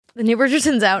The new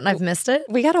Bridgerton's out and I've missed it.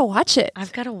 We got to watch it.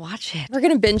 I've got to watch it. We're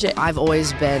going to binge it. I've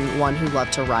always been one who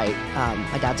loved to write.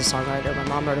 My dad's a songwriter. My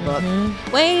mom wrote a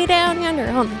book. Way down yonder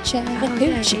on the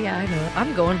Chattahoochee. Yeah, I know.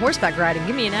 I'm going horseback riding.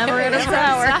 Give me an amaretto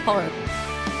sour.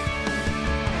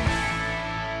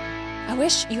 I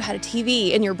wish you had a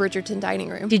TV in your Bridgerton dining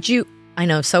room. Did you? I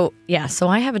know. So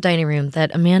I have a dining room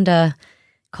that Amanda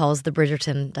calls the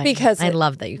Bridgerton dining room. Because I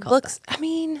love that you call it that. I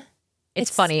mean,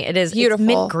 it's funny. It is beautiful. It's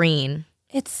mint green.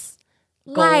 It's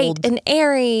light and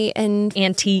airy and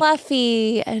antique,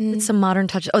 fluffy, and with some modern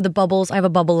touches. Oh, the bubbles! I have a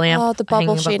bubble lamp. Oh, the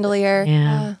bubble chandelier.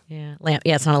 Yeah, lamp.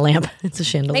 Yeah, it's not a lamp; it's a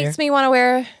chandelier. Makes me want to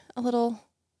wear a little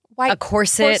white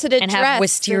corseted and have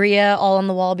wisteria all on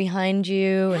the wall behind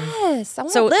you. Yes, I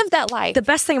want to live that life. The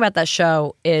best thing about that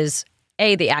show is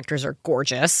the actors are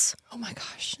gorgeous. Oh my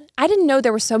gosh. I didn't know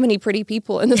there were so many pretty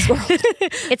people in this world.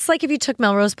 It's like if you took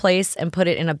Melrose Place and put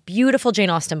it in a beautiful Jane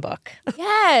Austen book.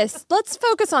 Yes. Let's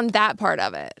focus on that part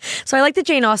of it. So I like the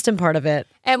Jane Austen part of it.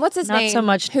 And what's his name? Not so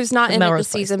much who's not in Melrose it this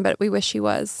season, but we wish he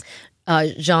was.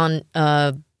 Jean.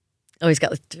 He's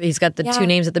got the two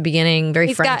names at the beginning.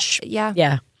 Very French.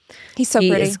 Yeah. He's so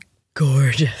pretty. Is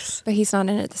gorgeous. But he's not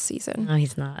in it this season. No,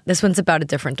 he's not. This one's about a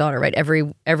different daughter, right?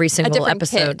 Every single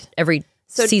episode, kid. every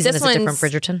season is a different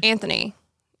Bridgerton. Anthony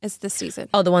is this season.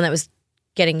 Oh, the one that was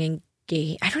getting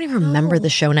engaged. I don't even remember the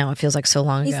show now. It feels like so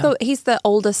long ago. He's the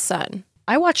oldest son.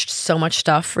 I watched so much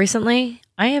stuff recently.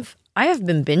 I have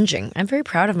been binging. I'm very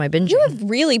proud of my binging. You have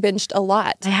really binged a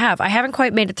lot. I have. I haven't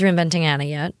quite made it through Inventing Anna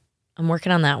yet. I'm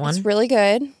working on that one. It's really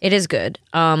good. It is good.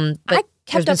 But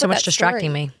there's been so much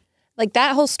distracting me. Like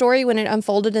that whole story when it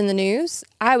unfolded in the news,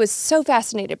 I was so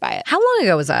fascinated by it. How long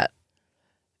ago was that?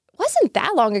 Wasn't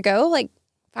that long ago, like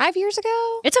 5 years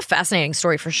ago? It's a fascinating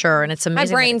story for sure, and it's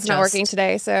amazing. My brain's not working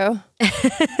today, so.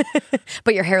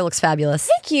 But your hair looks fabulous.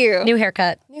 Thank you. New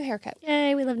haircut.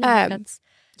 Yay, we love new haircuts.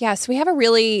 Yeah, so we have a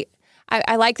really,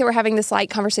 I like that we're having this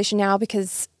light conversation now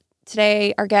because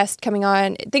today our guest coming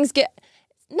on, things get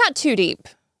not too deep,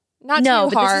 not too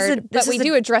hard, but we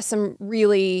do address some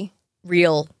really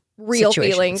real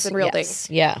feelings and real things.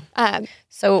 Yeah.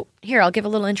 So here, I'll give a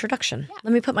little introduction. Yeah.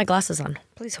 Let me put my glasses on.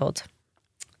 Please hold.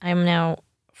 I am now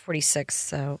 46,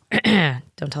 so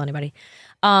don't tell anybody.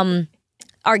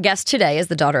 Our guest today is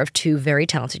the daughter of two very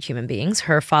talented human beings.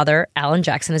 Her father, Alan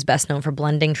Jackson, is best known for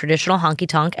blending traditional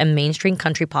honky-tonk and mainstream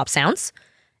country pop sounds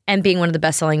and being one of the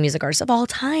best-selling music artists of all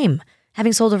time,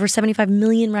 having sold over 75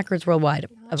 million records worldwide,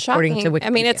 according to Wikipedia. I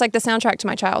mean, it's like the soundtrack to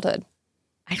my childhood.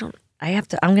 I'm going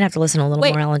to have to listen a little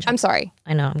more, Alan Jackson. I'm sorry.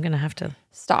 I know. I'm going to have to.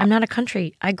 Stop. I'm not a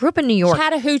country. I grew up in New York.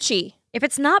 Chattahoochee. If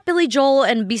it's not Billy Joel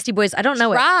and Beastie Boys, I don't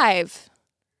know Drive.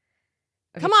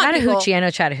 Okay, Come on, Chattahoochee. people. I know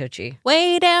Chattahoochee.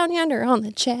 Way down yonder on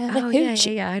the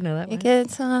Chattahoochee. Oh, yeah, I know that one. It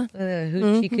gets on.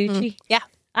 Hoochie Coochie. Yeah.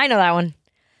 I know that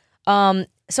one.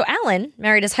 So Alan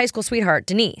married his high school sweetheart,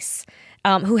 Denise,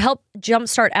 who helped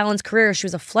jumpstart Alan's career. She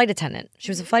was a flight attendant.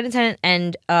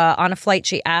 And on a flight,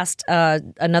 she asked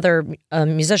another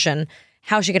musician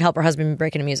how she could help her husband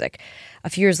break into music. A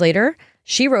few years later,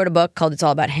 she wrote a book called It's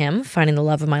All About Him, Finding the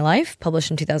Love of My Life,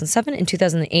 published in 2007. In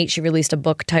 2008, she released a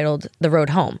book titled The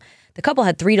Road Home. The couple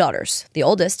had 3 daughters, the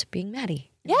oldest being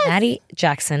Mattie. Yes. Mattie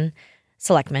Jackson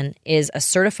Selecman is a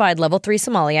certified level 3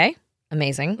 sommelier.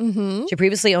 Amazing. Mm-hmm. She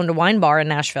previously owned a wine bar in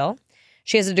Nashville.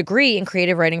 She has a degree in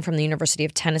creative writing from the University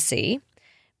of Tennessee,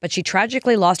 but she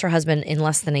tragically lost her husband in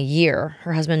less than a year.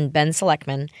 Her husband, Ben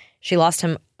Selecman, she lost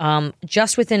him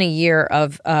just within a year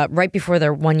of right before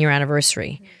their 1-year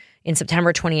anniversary in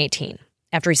September 2018.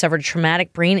 After he suffered a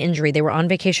traumatic brain injury, they were on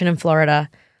vacation in Florida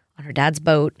on her dad's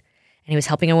boat, and he was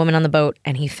helping a woman on the boat,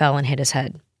 and he fell and hit his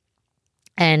head.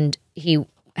 And he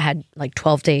had like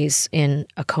 12 days in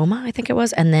a coma, I think it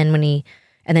was, and then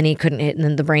he couldn't hit, and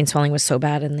then the brain swelling was so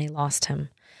bad, and they lost him.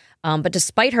 But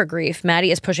despite her grief,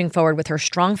 Mattie is pushing forward with her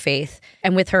strong faith,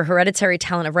 and with her hereditary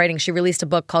talent of writing, she released a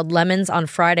book called Lemons on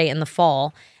Friday in the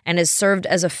fall, and has served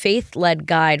as a faith-led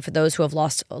guide for those who have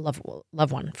lost a loved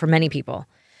one, for many people.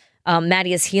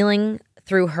 Mattie is healing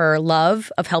through her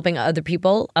love of helping other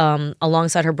people,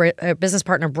 alongside her business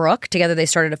partner, Brooke. Together, they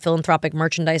started a philanthropic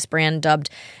merchandise brand dubbed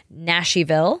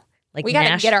Nashville. Like we got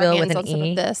to get our hands with an on some E.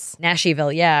 of this.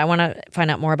 Nashville, yeah. I want to find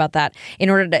out more about that.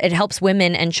 It helps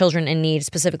women and children in need,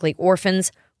 specifically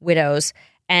orphans, widows,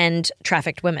 and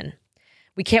trafficked women.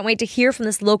 We can't wait to hear from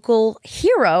this local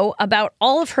hero about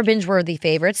all of her binge-worthy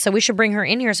favorites, so we should bring her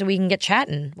in here so we can get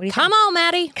chatting. What do you Come think? on,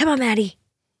 Mattie. Come on, Mattie.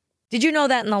 Did you know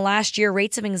that in the last year,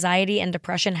 rates of anxiety and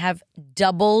depression have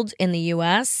doubled in the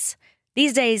U.S.?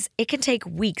 These days, it can take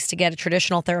weeks to get a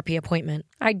traditional therapy appointment.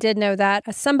 I did know that.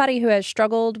 As somebody who has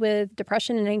struggled with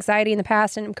depression and anxiety in the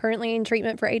past and am currently in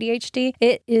treatment for ADHD,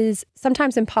 it is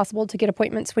sometimes impossible to get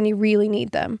appointments when you really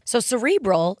need them. So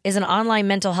Cerebral is an online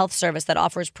mental health service that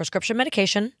offers prescription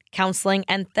medication, counseling,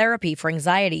 and therapy for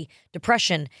anxiety,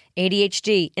 depression,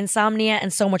 ADHD, insomnia,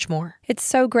 and so much more. It's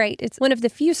so great. It's one of the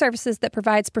few services that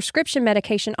provides prescription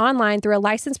medication online through a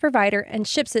licensed provider and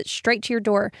ships it straight to your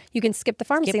door. You can skip the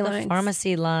pharmacy lines.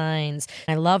 Pharmacy lines.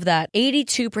 I love that.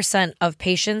 82% of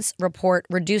patients report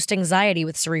reduced anxiety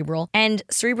with Cerebral, and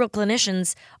Cerebral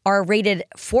clinicians are rated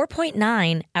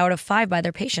 4.9 out of 5 by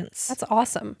their patients. That's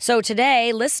awesome. So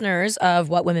today, listeners of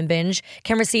What Women Binge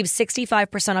can receive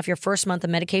 65% off your first month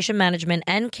of medication management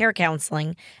and care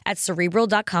counseling at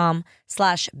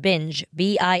Cerebral.com/binge,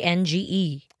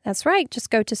 B-I-N-G-E. That's right.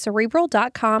 Just go to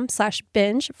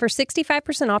Cerebral.com/binge for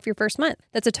 65% off your first month.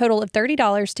 That's a total of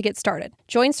 $30 to get started.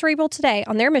 Join Cerebral today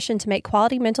on their mission to make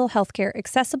quality mental health care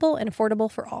accessible and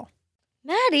affordable for all.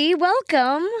 Mattie,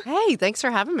 welcome. Hey, thanks for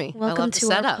having me. Welcome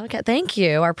to our podcast. Thank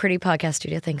you. Our pretty podcast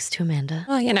studio. Thanks to Amanda.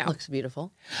 Well, you know. Looks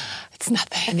beautiful. It's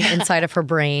nothing. And the inside of her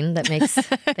brain that makes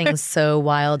things so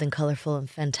wild and colorful and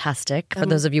fantastic. For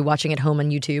those of you watching at home on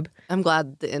YouTube. I'm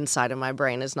glad the inside of my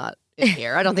brain is not in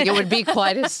here. I don't think it would be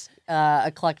quite as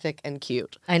eclectic and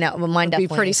cute. I know. Well, mine definitely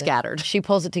be pretty isn't. scattered. She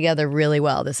pulls it together really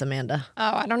well, this Amanda.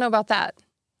 Oh, I don't know about that.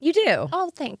 You do.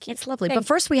 Oh, thank you. It's lovely. But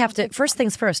first first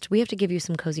things first, we have to give you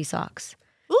some cozy socks.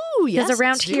 Ooh, yes. Because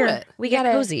around here, we get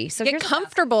cozy. So get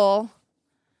comfortable.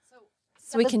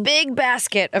 So we can big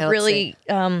basket of really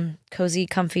cozy,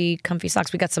 comfy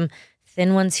socks. We got some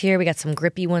thin ones here. We got some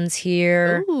grippy ones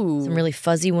here. Ooh. Some really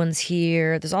fuzzy ones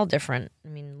here. There's all different. I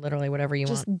mean, literally whatever you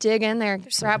want. Just dig in there.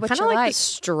 Grab what you Kind of like like. the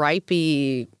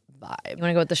stripy vibe. You want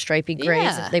to go with the stripy grays?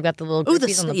 Yeah. They've got the little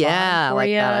grippies on the bottom I for like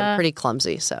you. that. I'm pretty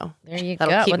clumsy, so There you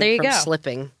that'll go. keep Well, there me you from go.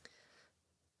 slipping.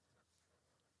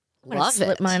 I'm gonna Love slip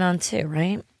it. mine on too,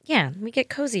 right? Yeah, we get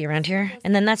cozy around here,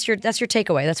 and then that's your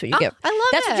takeaway. That's what you get. I love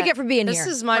That's it. what you get for being this here.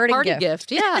 This is my party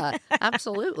gift. Yeah,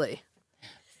 absolutely.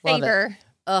 Love it. Favor.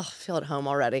 Oh, feel at home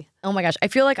already. Oh my gosh, I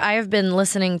feel like I have been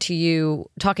listening to you,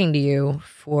 talking to you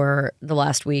for the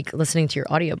last week, listening to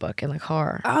your audiobook in the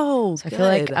car. Oh, So I feel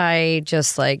like I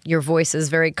just your voice is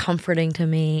very comforting to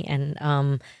me,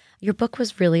 and your book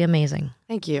was really amazing.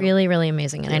 Thank you. Really, really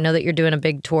amazing. And I know that you're doing a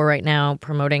big tour right now,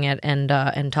 promoting it and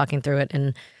talking through it.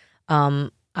 And do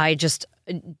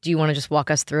you want to just walk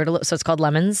us through it a little? So it's called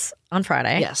Lemons on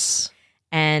Friday. Yes.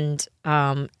 And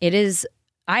it is,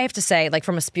 I have to say,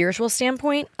 from a spiritual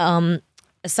standpoint, as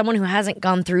someone who hasn't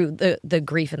gone through the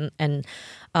grief and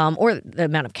or the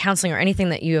amount of counseling or anything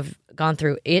that you have gone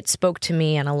through, it spoke to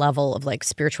me on a level of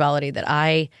spirituality that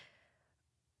I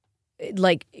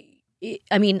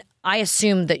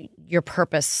assume that your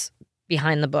purpose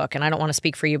behind the book, and I don't want to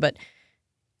speak for you, but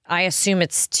I assume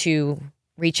it's to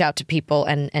reach out to people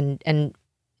and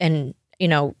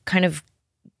kind of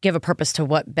give a purpose to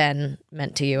what Ben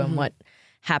meant to you and what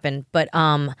happened. But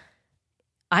I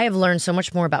have learned so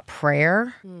much more about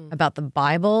prayer, about the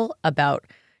Bible, about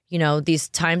these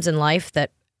times in life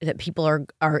that people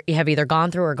have either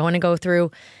gone through or going to go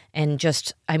through, and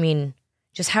just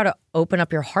how to open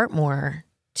up your heart more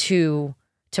to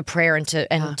prayer and to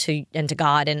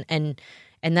God, and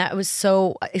that was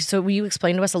so. Will you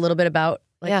explain to us a little bit about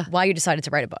why you decided to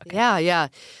write a book? Yeah.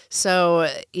 So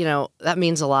that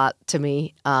means a lot to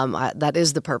me. That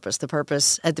is the purpose. The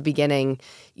purpose at the beginning,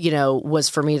 was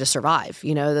for me to survive.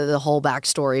 The whole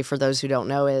backstory for those who don't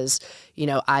know is,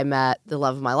 I met the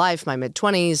love of my life, my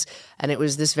mid-20s, and it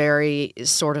was this very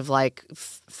sort of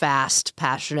fast,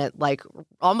 passionate,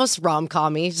 almost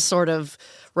rom-com-y sort of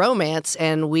romance,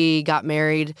 and we got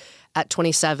married at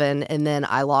 27, and then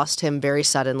I lost him very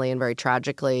suddenly and very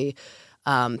tragically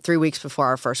 3 weeks before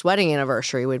our first wedding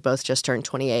anniversary. We'd both just turned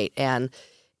 28, and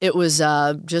it was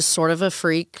just sort of a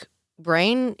freak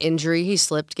brain injury. He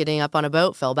slipped getting up on a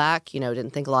boat, fell back, didn't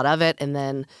think a lot of it, and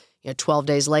then 12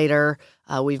 days later,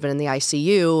 we've been in the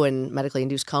ICU and medically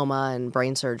induced coma and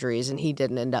brain surgeries, and he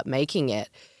didn't end up making it.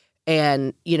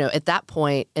 And, at that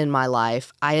point in my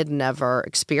life, I had never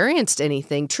experienced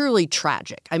anything truly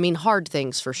tragic. I mean, hard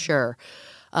things for sure,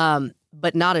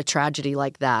 but not a tragedy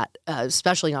like that,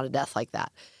 especially not a death like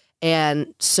that.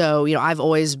 And so, I've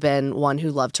always been one who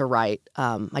loved to write.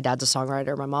 My dad's a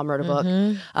songwriter. My mom wrote a book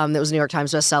that was a New York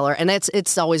Times bestseller. And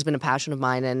it's always been a passion of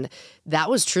mine. And that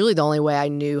was truly the only way I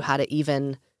knew how to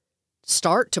even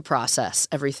start to process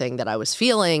everything that I was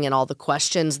feeling and all the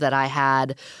questions that I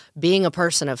had being a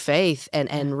person of faith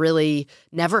and really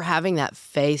never having that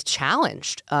faith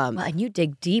challenged. Well, and you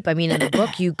dig deep. I mean, in the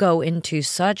book, you go into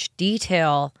such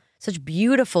detail, such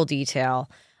beautiful detail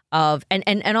of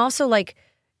and also like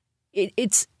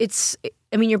it's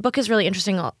I mean, your book is really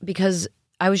interesting because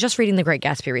I was just reading The Great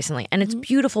Gatsby recently, and it's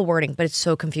beautiful wording, but it's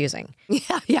so confusing.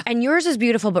 Yeah. And yours is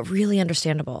beautiful, but really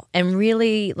understandable, and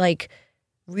really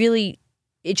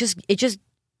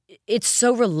it's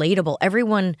so relatable.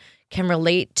 Everyone can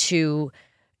relate to,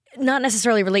 not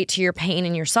necessarily relate to your pain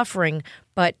and your suffering,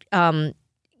 but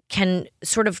can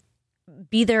sort of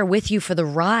be there with you for the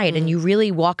ride, and you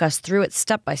really walk us through it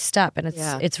step by step, and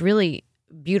it's really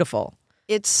beautiful.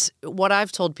 It's what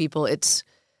I've told people. It's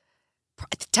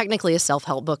technically a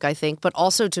self-help book, I think, but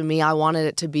also to me, I wanted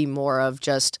it to be more of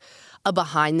just a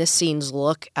behind-the-scenes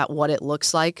look at what it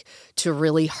looks like to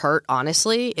really hurt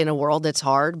honestly in a world that's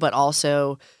hard, but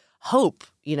also hope,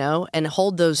 and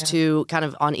hold those two kind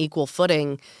of on equal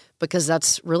footing, because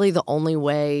that's really the only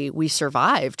way we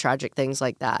survive tragic things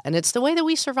like that. And it's the way that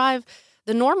we survive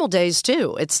the normal days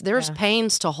too. There's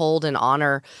pains to hold and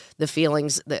honor the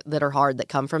feelings that are hard that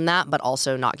come from that, but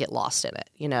also not get lost in it,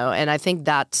 And I think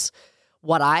that's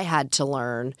what I had to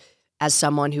learn as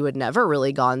someone who had never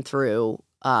really gone through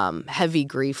heavy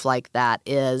grief like that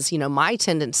is, my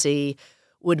tendency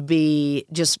would be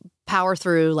just power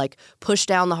through, like push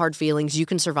down the hard feelings. You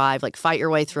can survive, like fight your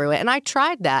way through it. And I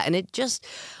tried that, and it just,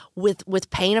 with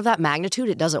pain of that magnitude,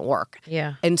 it doesn't work.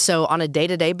 Yeah. And so on a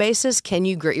day-to-day basis, can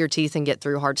you grit your teeth and get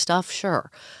through hard stuff? Sure.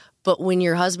 But when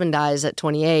your husband dies at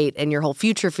 28 and your whole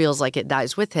future feels like it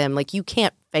dies with him, like you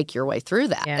can't fake your way through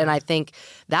that. Yeah. And I think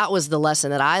that was the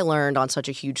lesson that I learned on such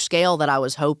a huge scale that I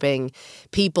was hoping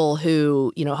people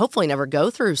who, hopefully never go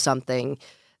through something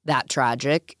that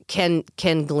tragic can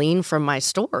glean from my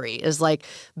story, is like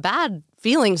bad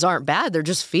feelings aren't bad. They're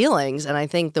just feelings. And I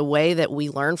think the way that we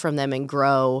learn from them and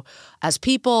grow as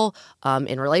people,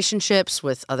 in relationships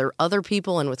with other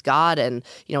people and with God and,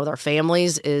 with our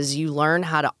families, is you learn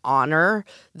how to honor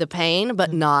the pain,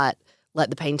 but not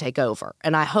let the pain take over.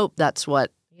 And I hope that's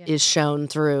what is shown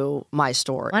through my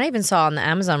story. I even saw on the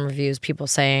Amazon reviews people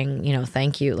saying,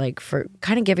 thank you, like for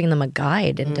kind of giving them a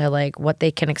guide into like what they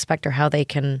can expect or how they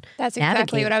can That's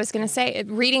exactly what I was going to say.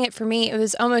 Reading it for me, it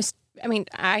was almost,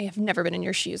 I have never been in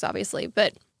your shoes, obviously,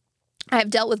 but I have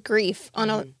dealt with grief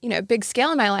on a big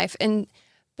scale in my life.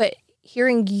 But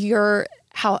hearing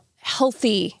how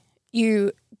healthy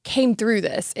you came through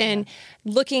this and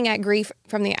looking at grief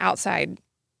from the outside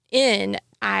in,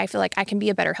 I feel like I can be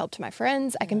a better help to my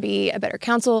friends. I can be a better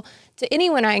counsel to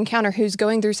anyone I encounter who's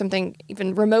going through something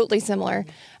even remotely similar,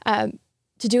 to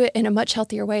do it in a much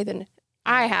healthier way than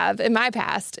I have in my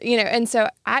past, And so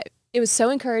it was so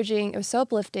encouraging. It was so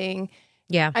uplifting.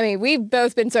 Yeah. We've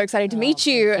both been so excited to meet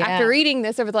you after reading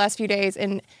this over the last few days.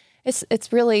 And it's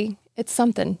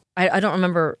something. I don't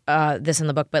remember this in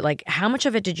the book, but like how much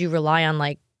of it did you rely on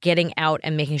like getting out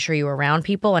and making sure you were around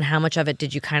people? And how much of it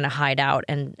did you kind of hide out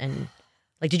and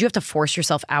like, did you have to force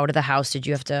yourself out of the house? Did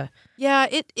you have to? Yeah,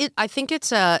 I think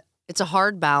it's a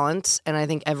hard balance, and I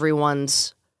think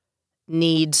everyone's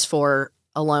needs for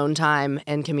alone time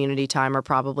and community time are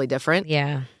probably different.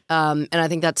 Yeah. And I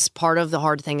think that's part of the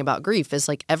hard thing about grief is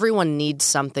like everyone needs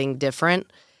something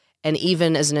different. And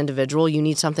even as an individual, you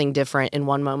need something different in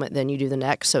one moment than you do the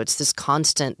next. So it's this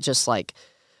constant just like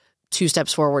 2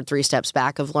 steps forward, 3 steps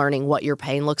back of learning what your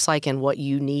pain looks like and what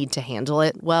you need to handle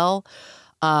it well.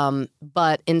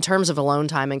 But in terms of alone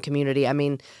time and community,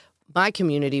 my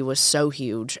community was so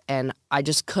huge and I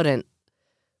just couldn't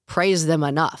praise them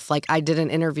enough. Like I did an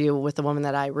interview with a woman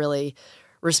that I really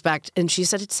respect, and she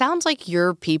said, it sounds like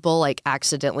your people like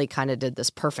accidentally kind of did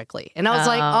this perfectly. And I was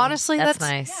like, honestly, that's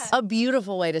nice. A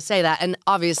beautiful way to say that. And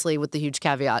obviously with the huge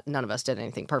caveat, none of us did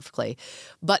anything perfectly,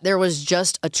 but there was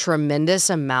just a tremendous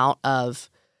amount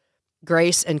of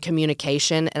grace and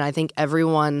communication. And I think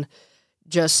everyone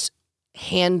just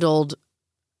handled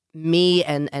me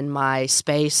and my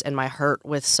space and my hurt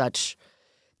with such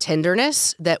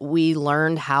tenderness that we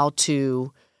learned how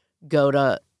to go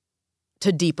to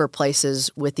deeper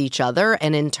places with each other.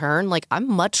 And in turn, like I'm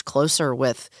much closer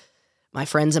with my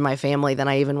friends and my family than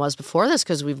I even was before this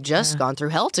because we've just gone through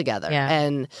hell together. Yeah.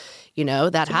 And,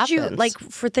 that happens. You, like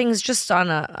for things just on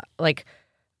a, like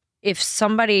if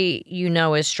somebody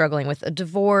is struggling with a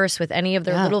divorce, with any of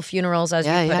their little funerals, as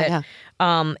you put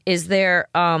it, is there,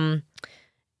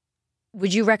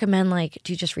 would you recommend, like,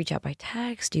 do you just reach out by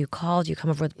text? Do you call? Do you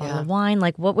come over with a bottle of wine?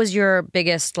 Like, what was your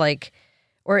biggest, like,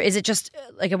 or is it just,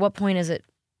 like, at what point is it,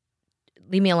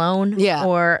 leave me alone? Yeah.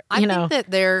 Or, I think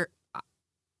that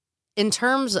in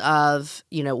terms of,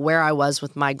 where I was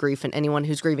with my grief and anyone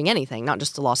who's grieving anything, not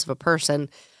just the loss of a person,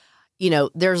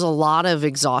 there's a lot of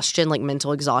exhaustion, like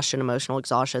mental exhaustion, emotional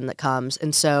exhaustion that comes.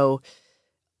 And so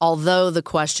although the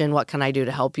question, what can I do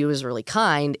to help you, is really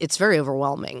kind, it's very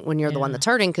overwhelming when you're the one that's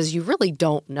hurting because you really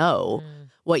don't know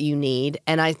what you need.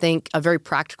 And I think a very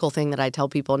practical thing that I tell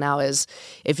people now is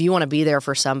if you want to be there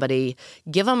for somebody,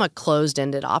 give them a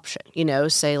closed-ended option.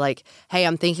 Say like, hey,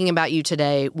 I'm thinking about you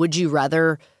today. Would you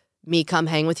rather me come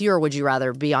hang with you or would you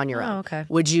rather be on your own? Okay.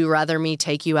 Would you rather me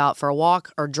take you out for a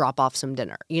walk or drop off some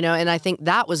dinner? And I think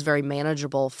that was very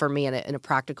manageable for me in a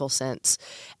practical sense.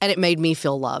 And it made me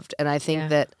feel loved. And I think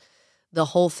that the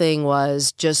whole thing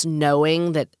was just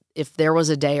knowing that if there was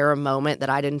a day or a moment that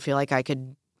I didn't feel like I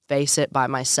could face it by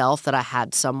myself, that I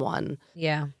had someone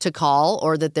to call,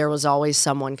 or that there was always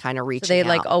someone kind of reaching out. So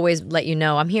they out. always let you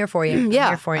know, I'm here for you. I'm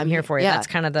here for you. That's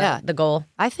kind of the goal.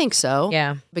 I think so.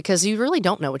 Yeah. Because you really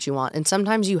don't know what you want. And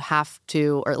sometimes you have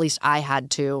to, or at least I had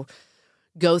to,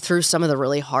 go through some of the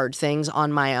really hard things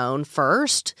on my own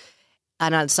first.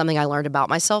 And that's something I learned about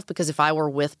myself, because if I were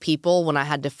with people when I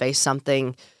had to face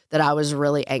something that I was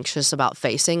really anxious about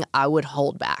facing, I would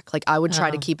hold back. Like I would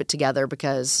try to keep it together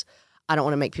because I don't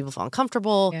want to make people feel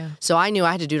uncomfortable. Yeah. So I knew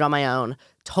I had to do it on my own,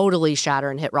 totally shatter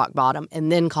and hit rock bottom,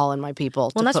 and then call in my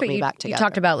people to put me back together. You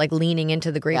talked about like leaning into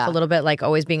the grief a little bit, like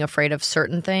always being afraid of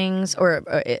certain things, or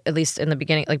at least in the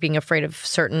beginning, like being afraid of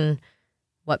certain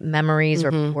memories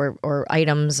or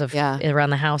items of around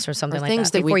the house or something, or like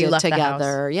things that. Before we did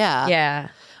together. Yeah.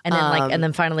 And then and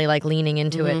then finally like leaning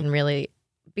into it and really,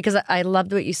 because I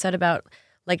loved what you said about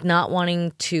like not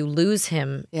wanting to lose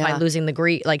him by losing the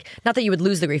grief. Like, not that you would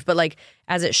lose the grief, but like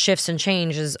as it shifts and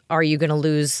changes, are you going to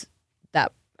lose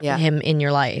that him in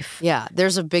your life? Yeah.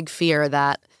 There's a big fear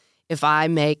that if I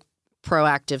make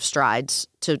proactive strides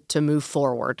to move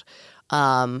forward,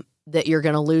 that you're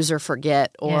going to lose or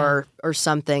forget or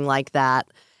something like that.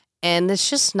 And it's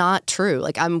just not true.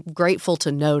 Like, I'm grateful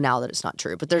to know now that it's not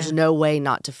true, but there's no way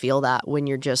not to feel that when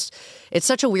you're just, it's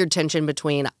such a weird tension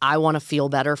between I want to feel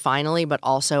better finally, but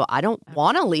also I don't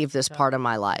want to leave this part of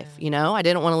my life. I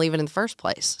didn't want to leave it in the first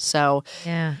place. So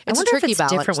it's a tricky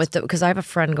balance. Different with because I have a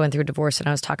friend going through a divorce, and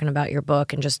I was talking about your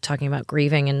book and just talking about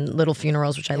grieving and little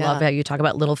funerals, which I love how you talk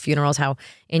about little funerals, how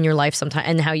in your life sometimes,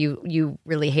 and how you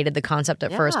really hated the concept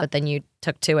at first, but then you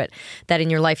took to it, that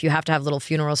in your life you have to have little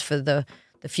funerals for the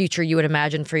future you would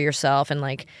imagine for yourself, and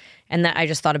that I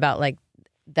just thought about like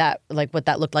that, like what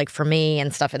that looked like for me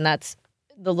and stuff, and that's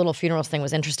the little funerals thing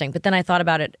was interesting. But then I thought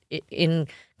about it in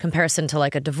comparison to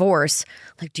like a divorce.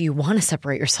 Like, do you want to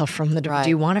separate yourself from the divorce?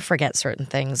 Do you want to forget certain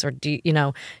things, or do you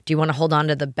want to hold on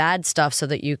to the bad stuff so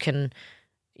that you can,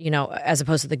 as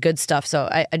opposed to the good stuff? So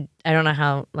I don't know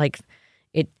how like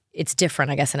it's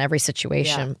different, I guess, in every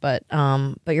situation. But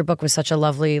your book was such a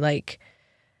lovely like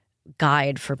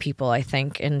guide for people, I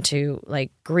think, into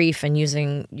like grief and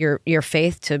using your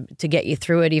faith to get you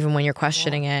through it even when you're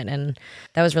questioning it, and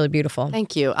that was really beautiful.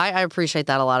 Thank you. I appreciate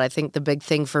that a lot. I think the big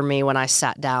thing for me when I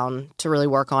sat down to really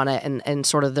work on it, and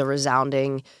sort of the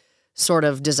resounding sort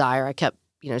of desire I kept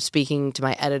speaking to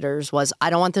my editors, was I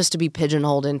don't want this to be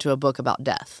pigeonholed into a book about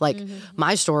death. Like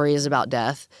my story is about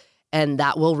death, and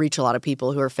that will reach a lot of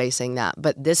people who are facing that.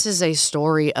 But this is a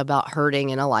story about hurting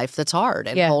in a life that's hard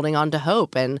and holding on to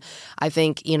hope. And I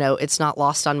think, it's not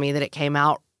lost on me that it came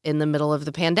out in the middle of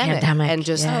the pandemic. And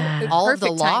just all of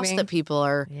the loss that people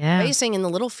are facing in the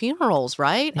little funerals,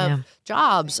 right? Of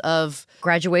jobs, of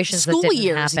graduations, school that didn't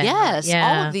years, happen.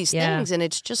 All of these things. And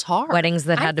it's just hard. Weddings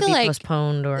that had to be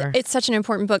postponed. Or it's such an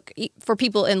important book for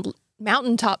people in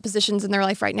mountaintop positions in their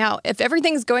life right now. If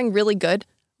everything's going really good,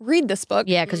 read this book.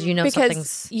 Yeah, because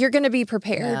you're going to be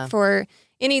prepared for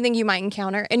anything you might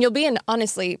encounter, and you'll be in,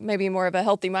 honestly, maybe more of a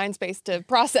healthy mind space to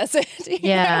process it.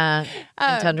 And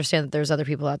to understand that there's other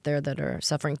people out there that are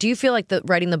suffering. Do you feel like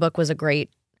writing the book was a great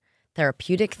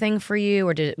therapeutic thing for you,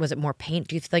 or was it more pain?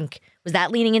 Do you think, was that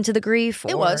leaning into the grief?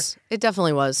 It was. It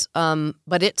definitely was.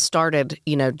 But it started,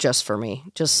 just for me,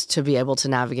 just to be able to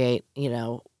navigate,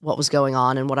 what was going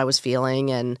on and what I was feeling.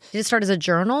 And did it start as a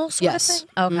journal sort of thing?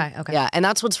 Okay. Yeah, and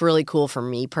that's what's really cool for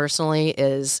me personally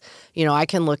is, I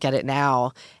can look at it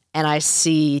now and I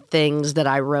see things that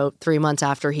I wrote 3 months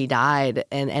after he died.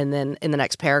 And then in the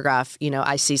next paragraph,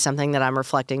 I see something that I'm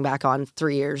reflecting back on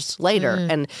 3 years later.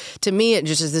 And to me, it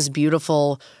just is this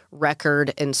beautiful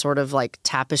record and sort of like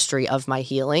tapestry of my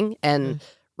healing and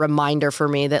reminder for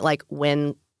me that like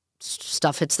when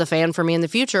stuff hits the fan for me in the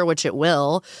future, which it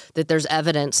will, that there's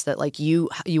evidence that like you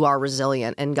are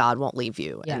resilient and God won't leave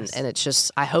you. Yes. And it's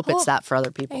just, I hope it's that for other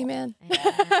people. Amen.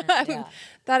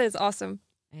 That is awesome.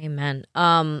 Amen.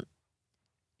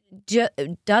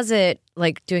 Does it,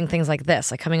 like doing things like this,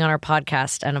 like coming on our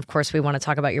podcast, and of course we want to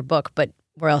talk about your book, but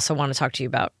we also want to talk to you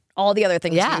about all the other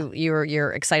things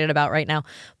you're excited about right now.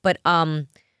 But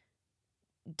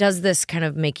does this kind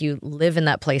of make you live in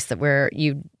that place that where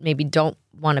you maybe don't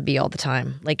want to be all the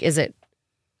time? Like, is it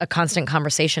a constant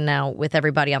conversation now with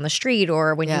everybody on the street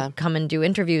or when you come and do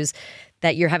interviews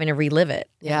that you're having to relive it?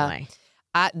 Yeah.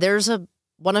 There's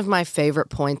one of my favorite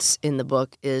points in the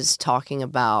book is talking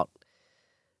about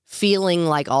feeling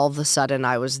like all of a sudden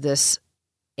I was this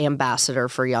ambassador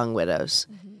for young widows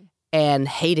and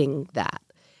hating that.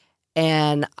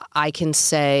 And I can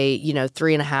say,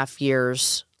 3.5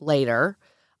 years later,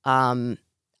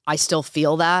 I still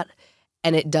feel that.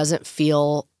 And it doesn't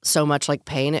feel so much like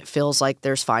pain. It feels like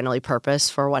there's finally purpose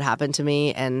for what happened to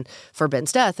me and for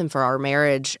Ben's death and for our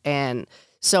marriage. And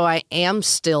so I am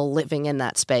still living in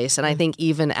that space. And I think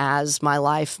even as my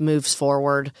life moves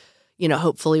forward,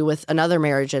 hopefully with another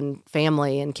marriage and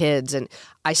family and kids, and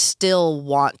I still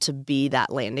want to be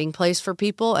that landing place for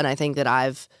people. And I think that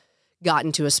I've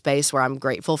gotten to a space where I'm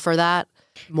grateful for that.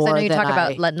 More I know you than talk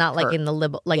about not liking the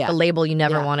label, the label you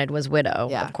never wanted was widow,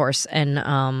 of course, and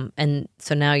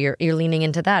so now you're leaning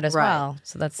into that as well.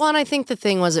 So that's and I think the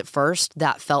thing was at first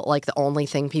that felt like the only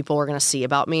thing people were going to see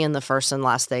about me, and the first and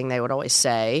last thing they would always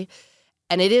say,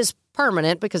 and it is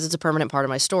permanent because it's a permanent part of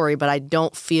my story. But I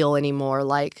don't feel anymore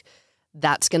like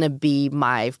that's going to be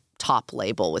my top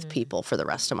label with people for the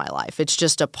rest of my life. It's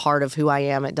just a part of who I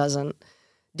am. It doesn't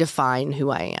define who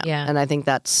I am. Yeah. And I think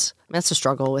that's a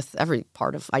struggle with every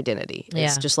part of identity.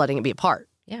 It's just letting it be a part.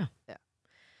 Yeah.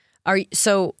 I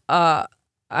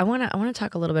want to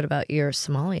talk a little bit about your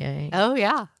sommelier. Oh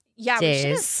yeah. Yeah,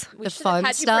 days. we should have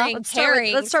had you bring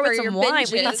pairings. Let's start with for some your wine.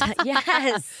 binges.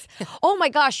 Yes. Oh my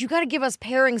gosh, you got to give us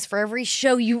pairings for every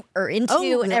show you are into.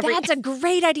 Oh, and that's a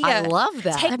great idea. I love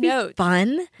that. Take notes.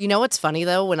 Fun. You know what's funny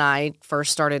though? When I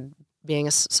first started being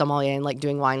a sommelier and like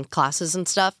doing wine classes and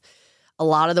stuff, a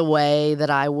lot of the way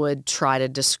that I would try to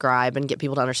describe and get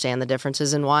people to understand the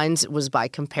differences in wines was by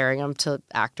comparing them to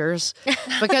actors,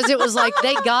 because it was like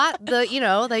they got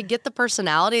they get the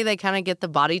personality, they kind of get the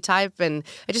body type, and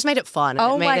it just made it fun. And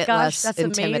Oh it made my it gosh, less that's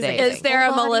intimidating. amazing. Is there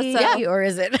a Melissa? Or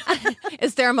is it?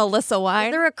 Is there a Melissa wine?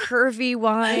 Is there a curvy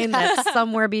wine that's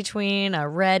somewhere between a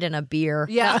red and a beer?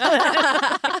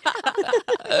 Yeah.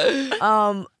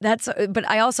 But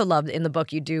I also loved in the book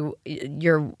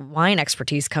your wine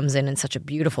expertise comes in such a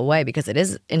beautiful way because it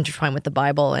is intertwined with the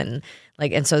Bible and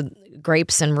so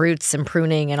grapes and roots and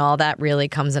pruning and all that really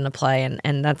comes into play,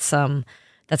 and that's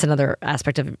another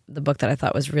aspect of the book that I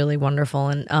thought was really wonderful.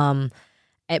 And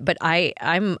but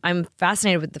I'm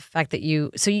fascinated with the fact that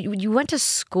you went to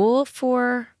school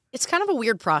for. It's kind of a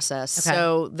weird process. Okay.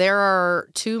 So there are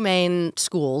two main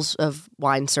schools of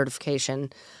wine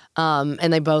certification.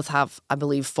 And they both have, I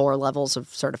believe, 4 levels of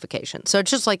certification. So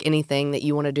it's just like anything that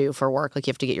you want to do for work. Like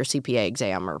you have to get your CPA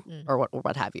exam or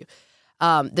what have you.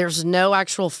 There's no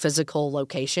actual physical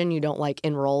location. You don't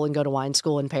enroll and go to wine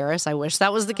school in Paris. I wish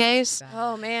that was the case.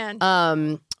 Oh,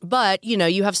 man. But,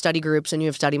 you have study groups and you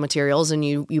have study materials and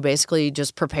you basically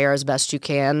just prepare as best you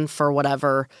can for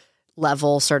whatever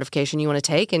level certification you want to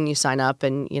take, and you sign up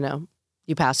and,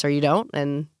 you pass or you don't.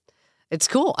 And it's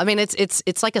cool. I mean,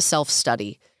 it's like a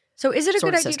self-study. So is it a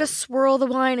good idea system. to swirl the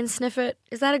wine and sniff it?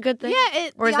 Is that a good thing?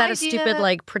 Yeah. Or is that a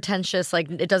stupid, pretentious,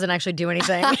 it doesn't actually do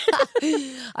anything?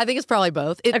 I think it's probably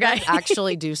both. It Okay. does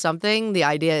actually do something. The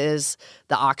idea is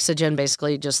the oxygen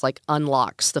basically just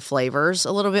unlocks the flavors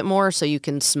a little bit more, so you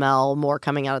can smell more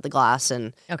coming out of the glass.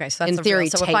 And Okay, so that's in theory,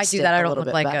 so if I taste do it that, I a don't little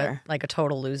look bit like better. a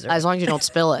total loser. As long as you don't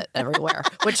spill it everywhere.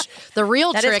 Which the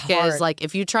real That is trick is hard.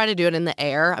 if you try to do it in the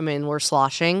air. I mean, we're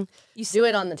sloshing. You do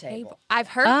it on the table. I've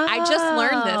heard. I just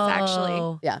learned this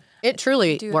actually. Yeah, it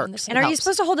truly Do it on the works. table. And are you Helps.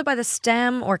 supposed to hold it by the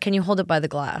stem or can you hold it by the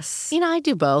glass? I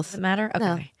do both. Does it matter?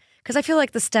 No. Okay. Because I feel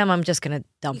like the stem, I'm just going to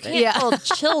dump it. Can't hold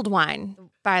chilled wine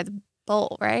by the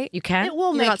bowl, right? You can? It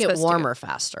will You're not make it supposed to. warmer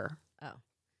faster.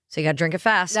 So you got to drink it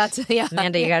fast. Yeah.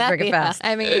 Amanda, you got to drink it Yeah. fast.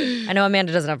 I mean, I know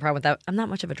Amanda doesn't have a problem with that. I'm not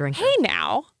much of a drinker. hey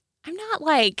now, I'm not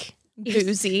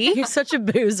boozy. You're such a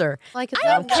boozer. I'm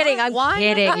kidding. I'm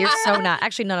kidding. You're so not.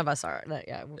 Actually, none of us are.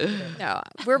 Yeah, No,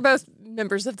 we're both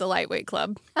members of the lightweight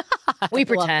club. we love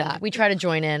pretend. that. We try to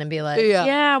join in and be like, Yeah.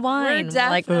 yeah, We're wine.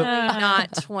 definitely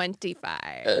not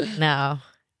 25.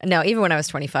 No, even when I was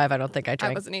 25, I don't think I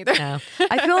drank. I wasn't either. No.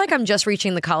 I feel like I'm just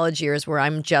reaching the college years where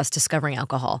I'm just discovering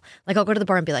alcohol. I'll go to the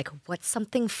bar and be like, what's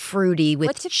something fruity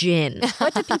with gin?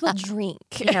 What do people drink?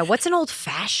 Yeah, what's an old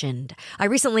fashioned? I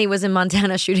recently was in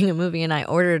Montana shooting a movie and I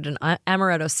ordered an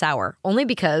amaretto sour only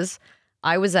because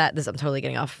I was at this. I'm totally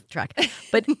getting off track,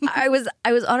 but I was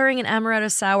ordering an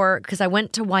amaretto sour because I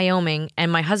went to Wyoming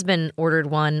and my husband ordered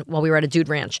one while we were at a dude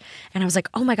ranch, and I was like,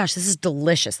 oh my gosh, this is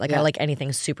delicious. I like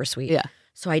anything super sweet. Yeah.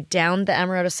 So I downed the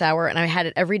amaretto sour and I had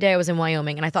it every day I was in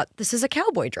Wyoming. And I thought, this is a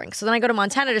cowboy drink. So then I go to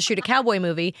Montana to shoot a cowboy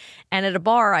movie. And at a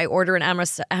bar, I order an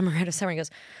amaretto sour. And he goes,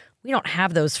 we don't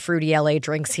have those fruity LA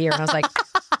drinks here. And I was like,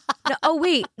 no, oh,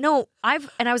 wait, no. I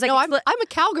was like, no, I'm a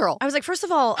cowgirl. I was like, first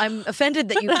of all, I'm offended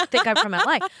that you think I'm from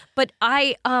LA. But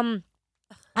I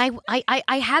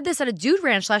had this at a dude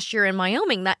ranch last year in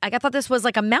Wyoming. That I thought this was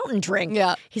like a mountain drink.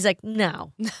 Yeah. He's like,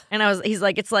 no. And he's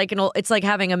like, it's like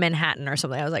having a Manhattan or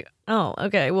something. I was like, oh,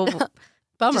 okay. Well,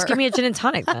 Bummer. just give me a gin and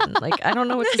tonic then. Like, I don't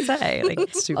know what to say. Like,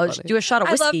 I'll just do a shot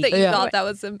of whiskey. I love that you thought that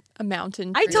was a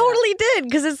mountain I drink. totally did,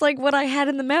 because it's like what I had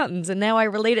in the mountains, and now I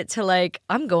relate it to like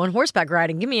I'm going horseback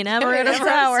riding. Give me an amaretto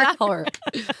sour.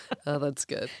 Oh, that's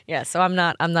good. Yeah, so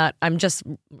I'm just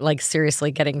like seriously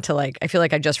getting to like I feel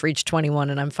like I just reached 21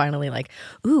 and I'm finally like,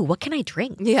 ooh, what can I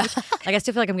drink? Yeah. Like I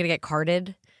still feel like I'm gonna get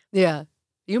carded. Yeah.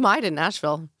 You might in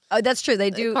Nashville. Oh, that's true.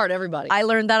 They do card everybody. I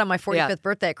learned that on my 45th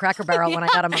birthday at Cracker Barrel when I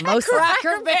got a mimosa.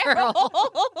 Cracker Barrel.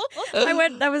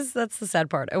 That's the sad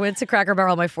part. I went to Cracker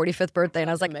Barrel on my 45th birthday and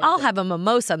I was like, I'll have a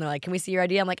mimosa. And they're like, can we see your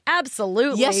ID? I'm like,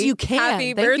 absolutely. Yes, you can.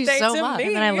 Happy Thank birthday you so to much. me.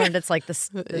 And then I learned it's like the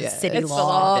city it's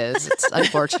law. It is. It's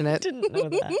unfortunate. Didn't know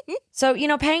that. So,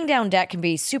 paying down debt can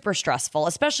be super stressful,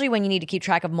 especially when you need to keep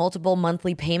track of multiple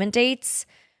monthly payment dates.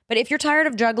 But if you're tired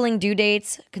of juggling due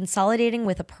dates, consolidating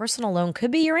with a personal loan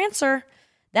could be your answer.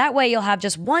 That way, you'll have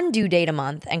just one due date a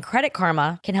month, and Credit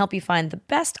Karma can help you find the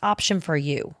best option for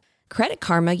you. Credit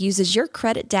Karma uses your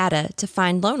credit data to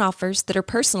find loan offers that are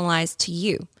personalized to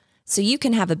you, so you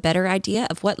can have a better idea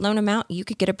of what loan amount you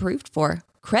could get approved for.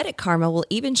 Credit Karma will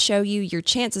even show you your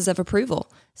chances of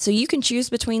approval, so you can choose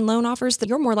between loan offers that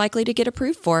you're more likely to get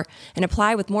approved for and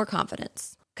apply with more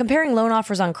confidence. Comparing loan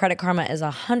offers on Credit Karma is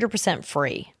 100%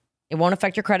 free. It won't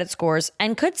affect your credit scores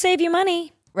and could save you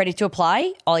money. Ready to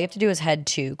apply? All you have to do is head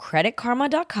to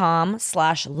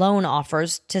creditkarma.com/loan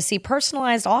offers to see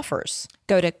personalized offers.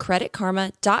 Go to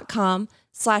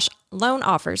creditkarma.com/loan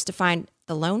offers to find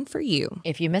the loan for you.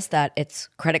 If you missed that, it's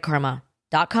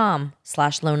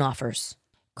creditkarma.com/loan offers.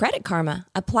 Credit Karma.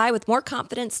 Apply with more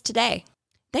confidence today.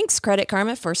 Thanks, Credit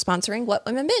Karma, for sponsoring What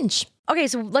Women Binge. Okay,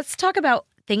 so let's talk about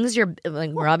things we're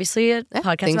obviously a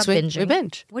podcast about binging. We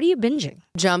binge. What are you binging?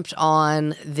 Jumped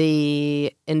on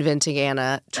the Inventing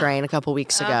Anna train a couple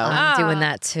weeks ago. I'm doing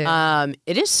that too.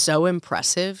 It is so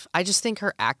impressive. I just think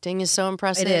her acting is so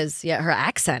impressive. It is. Yeah, her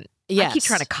accent. Yes. I keep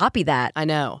trying to copy that. I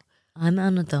know. I'm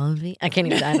Anna Dolby. I don't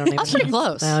even That's pretty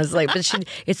close. I was like, but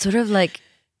it's sort of like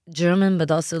German, but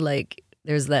also like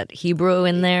there's that Hebrew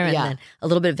in there, and then a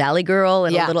little bit of Valley Girl,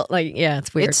 and a little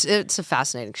it's weird. It's a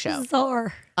fascinating show.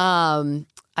 Bizarre.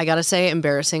 I gotta say,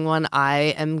 embarrassing one.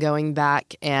 I am going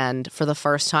back and for the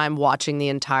first time watching the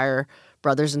entire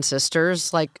Brothers and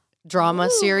Sisters drama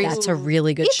series. That's a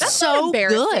really good show. It's so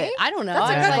good. I don't know.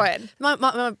 That's a good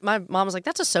one. My mom was like,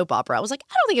 "That's a soap opera." I was like,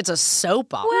 "I don't think it's a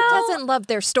soap opera." Who doesn't love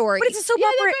their story? But it's a soap opera.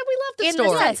 We love the in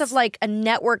story. the sense of like a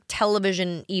network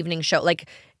television evening show, like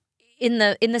in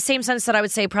the same sense that I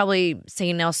would say probably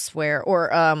Saying Elsewhere or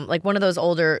like one of those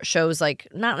older shows, like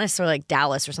not necessarily like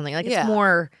Dallas or something. Like it's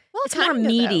more. Well, it's more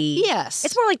meaty. Yes.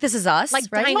 It's more like This Is Us. Like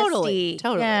right? Dynasty.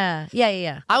 Totally.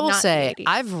 Yeah. I will Not say, 80s.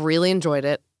 I've really enjoyed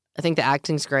it. I think the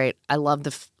acting's great. I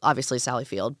love obviously Sally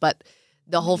Field, but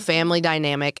the whole family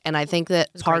dynamic. And I think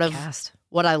that part of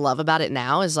what I love about it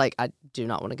now is I do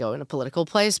not want to go in a political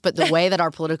place, but the way that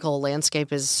our political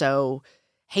landscape is so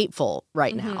hateful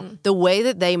right now. The way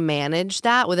that they manage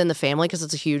that within the family, because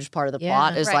it's a huge part of the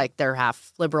plot, is they're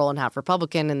half liberal and half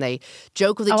Republican, and they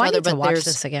joke with each other. I need but to watch there's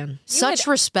this again. such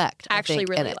respect. actually I think,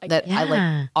 really in it, like that it. I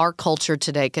like. Our culture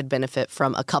today could benefit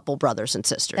from a couple brothers and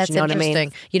sisters. That's you know interesting. what I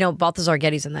mean? You know, Balthazar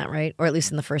Getty's in that, right? Or at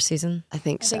least in the first season. I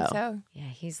think I so. think so. Yeah,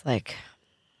 he's like,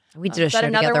 we did a Is that show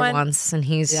another together one? once, and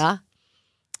he's Yeah.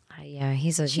 She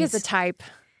has a type.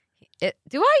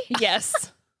 Do I?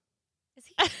 Yes.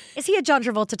 Is he a John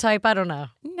Travolta type? I don't know.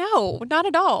 No, not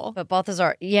at all. But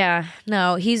Balthazar,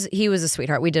 no, he was a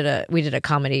sweetheart. We did a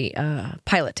comedy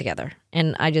pilot together,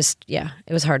 and I just it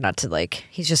was hard not to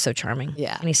he's just so charming,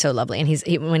 and he's so lovely, and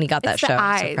when he got that It's the show,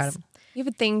 I'm so eyes. proud of him. You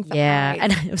have a thing for Yeah, eyes.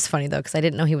 and it was funny though because I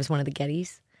didn't know he was one of the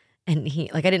Gettys, and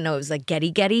I didn't know it was like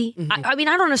Getty. I mean,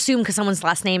 I don't assume because someone's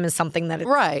last name is something that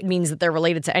it means that they're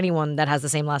related to anyone that has the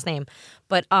same last name,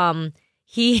 but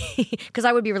because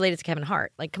I would be related to Kevin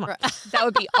Hart. Like, come on. That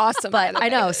would be awesome. But I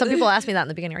know some people ask me that in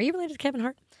the beginning. Are you related to Kevin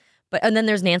Hart? And then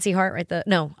there's Nancy Hart, right?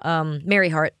 Mary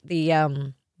Hart, the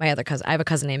my other cousin. I have a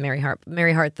cousin named Mary Hart.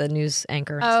 Mary Hart, the news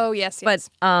anchor. Oh yes.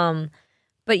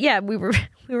 But yeah, we were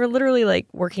literally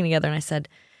working together, and I said,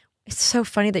 it's so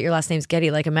funny that your last name's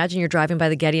Getty. Like, imagine you're driving by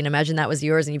the Getty, and imagine that was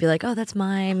yours, and you'd be like, oh, that's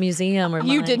my museum. Or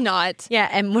you mine. did not. Yeah,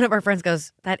 and one of our friends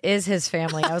goes, that is his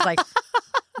family. I was like,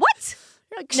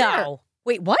 You're like, sure. No.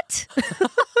 Wait, what? I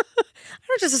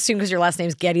don't just assume because your last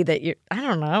name's Getty that you. I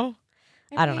don't know.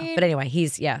 I don't know. But anyway,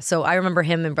 so I remember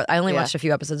him and I only watched a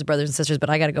few episodes of Brothers and Sisters, but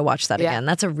I got to go watch that again.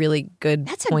 That's a really good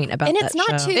point about that and it's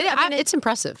not show. too. It's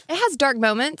impressive. It has dark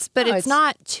moments, but it's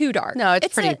not too dark. No, it's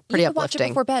pretty you uplifting. Watch it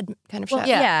before bed kind of show.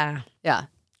 Yeah.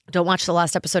 Don't watch the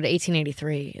last episode of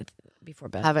 1883 before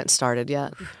bed. Haven't started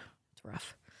yet. It's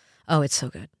rough. Oh, it's so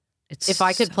good. If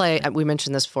I could play, we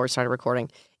mentioned this before we started recording,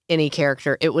 any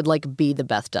character, it would like be the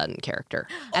Beth Dunn character.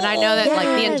 And I know that like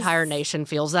the entire nation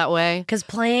feels that way. Because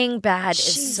playing bad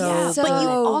is so but you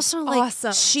also like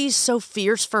awesome. She's so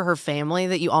fierce for her family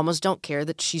that you almost don't care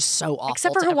that she's so awful.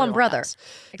 Except for her one brother.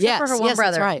 Except for her one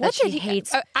brother. That's right. What she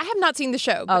hates. I have not seen the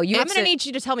show. Oh, I'm going to need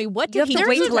you to tell me what did he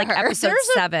wait do till like episode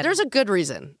 7. There's a good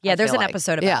reason. Yeah, there's an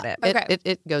episode about it. Okay.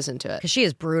 It goes into it. Because she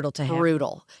is brutal to him.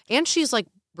 Brutal. And she's like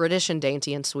British and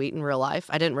dainty and sweet in real life.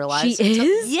 I didn't realize. She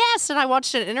is? Yes. And I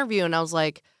watched an interview and I was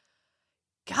like,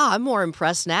 God, I'm more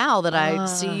impressed now that I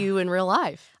see you in real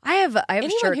life. I have a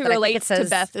shirt who that relates says, to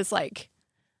Beth is like,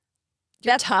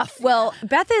 you're tough. Well,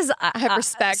 Beth is. I have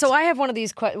respect. So I have one of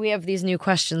these. We have these new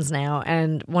questions now,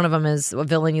 and one of them is a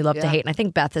villain you love to hate, and I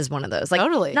think Beth is one of those. Like,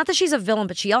 totally. Not that she's a villain,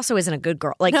 but she also isn't a good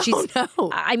girl. Like, she's.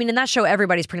 I mean, in that show,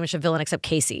 everybody's pretty much a villain except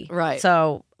Casey. Right.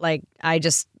 So, like,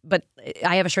 but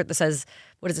I have a shirt that says,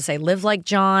 what does it say? Live like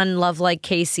John, love like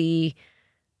Casey.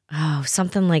 Oh,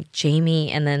 something like Jamie,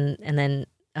 and then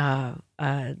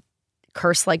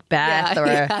curse like Beth,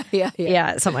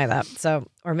 yeah, something like that. So,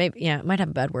 or maybe it might have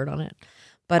a bad word on it,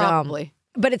 but probably.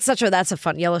 But it's that's a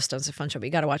fun. Yellowstone's a fun show. But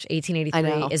you got to watch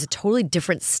 1883. Is a totally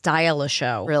different style of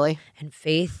show. Really, and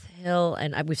Faith Hill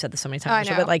and we've said this so many times. On the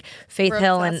show, know. but like Faith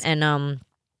Hill and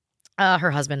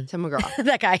her husband Tim McGraw,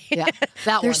 that guy. Yeah,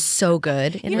 that they're one. so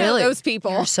good. You know those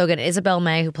people. They're so good. Isabel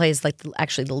May, who plays like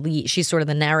actually the lead. She's sort of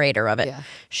the narrator of it. Yeah.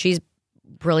 She's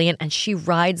brilliant, and she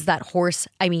rides that horse.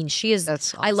 I mean, she is.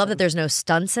 That's awesome. I love that there's no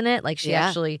stunts in it. Like she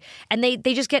actually, and they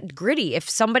just get gritty. If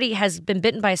somebody has been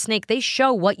bitten by a snake, they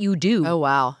show what you do. Oh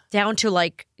wow! Down to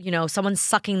like someone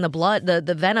sucking the blood,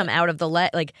 the venom out of the leg.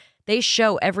 Like they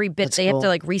show every bit. That's they cool. have to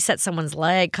like reset someone's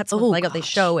leg, cut someone's leg up. They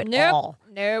show it all.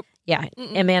 Nope. Yeah,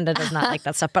 Amanda does not like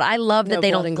that stuff, but I love that they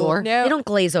don't they don't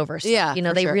glaze over stuff. Yeah,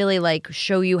 they really like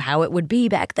show you how it would be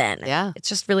back then. Yeah, it's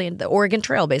just really the Oregon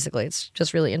Trail. Basically, it's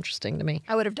just really interesting to me.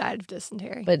 I would have died of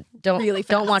dysentery, but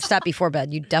don't watch that before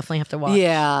bed. You definitely have to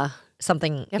watch.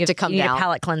 Something you have to come you need down. a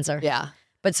palate cleanser. Yeah,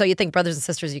 but so you think Brothers and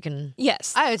Sisters? You can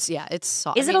yes. It's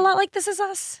soft. Is it a lot like This Is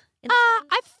Us?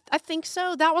 I think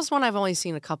so. That was one I've only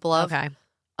seen a couple of. Okay.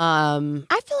 I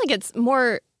feel like it's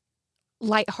more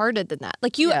lighthearted than that.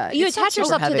 Like you attach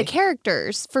yourself to the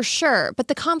characters for sure, but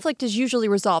the conflict is usually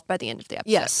resolved by the end of the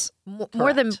episode. Yes,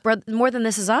 more than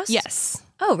This Is Us. Yes.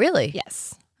 Oh, really?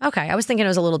 Yes. Okay, I was thinking it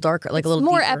was a little darker, like a little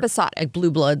more deeper, episodic, like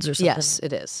Blue Bloods or something. Yes,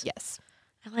 it is. Yes,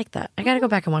 I like that. I got to go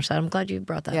back and watch that. I'm glad you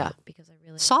brought that up because I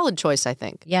really solid choice. I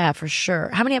think. Yeah, for sure.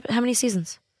 How many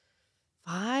seasons?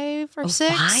 5 or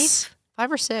 6.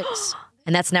 5 or 6.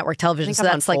 And that's network television, so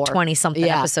that's like 20-something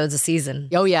episodes a season.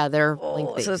 Oh, yeah, they're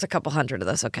lengthy. So there's a couple hundred of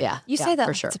those. Okay. Yeah. You say that for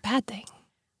like sure. it's a bad thing.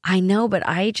 I know, but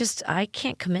I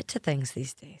can't commit to things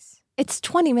these days. It's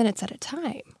 20 minutes at a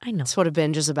time. I know. That's what a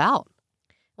binge is about.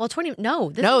 Well, 20,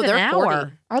 no, this No, is an they're hour.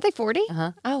 40. Are they 40?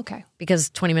 Uh-huh. Oh, okay. Because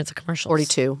 20 minutes of commercials.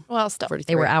 42. Well, still.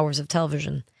 43. They were hours of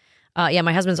television. Yeah,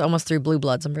 my husband's almost through Blue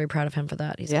Bloods. I'm very proud of him for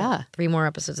that. He's got 3 more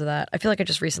episodes of that. I feel like I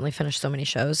just recently finished so many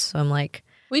shows, so I'm like,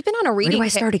 we've been on a reading. Where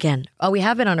do I start again? Oh, we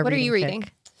have been on a What reading. are you reading?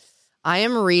 kick. I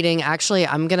am reading, actually,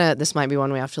 this might be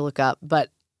one we have to look up, but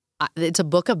it's a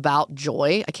book about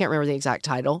joy. I can't remember the exact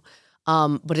title,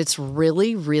 but it's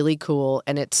really, really cool.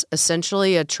 And it's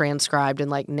essentially a transcribed and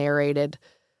like narrated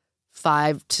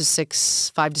 5 to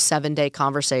 7 day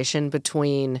conversation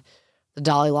between the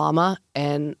Dalai Lama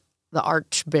and the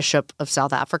Archbishop of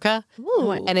South Africa.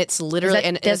 Ooh. And it's literally Is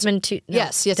that Desmond Tutu? No,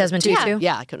 yes, Desmond Tutu.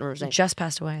 Yeah, I couldn't remember his name. Just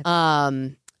passed away.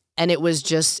 And it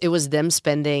was them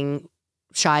spending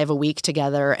shy of a week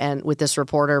together, and with this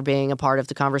reporter being a part of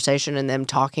the conversation and them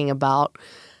talking about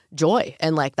joy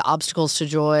and like the obstacles to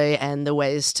joy and the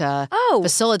ways to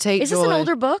facilitate joy. Is this an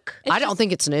older book? I don't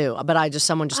think it's new, but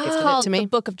someone just gifted it to me. The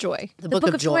Book of Joy. The Book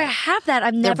of Joy. I have that.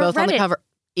 I've They're never both read on the it. cover.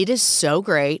 It is so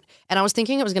great, and I was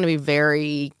thinking it was going to be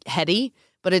very heady,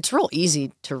 but it's real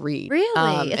easy to read. Really? It's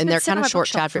and been they're sitting kind on of my short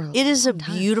bookshelf chapter. for a It is a long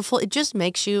time. beautiful. It just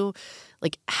makes you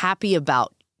like happy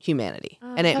about humanity,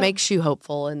 and it makes you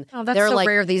hopeful. And that's they're so like,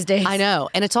 rare these days. I know,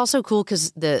 and it's also cool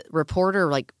because the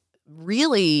reporter like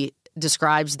really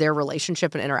describes their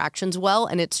relationship and interactions well,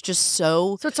 and it's just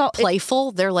so it's all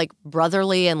playful. They're like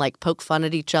brotherly and like poke fun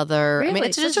at each other. Really? I mean,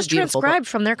 it's so just it's a beautiful transcribed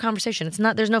from their conversation. It's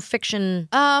not. There's no fiction.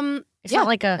 It's not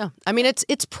like a... No. I mean,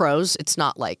 it's prose. It's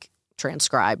not like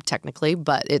transcribed technically,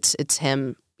 but it's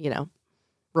him,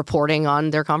 reporting on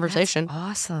their conversation. That's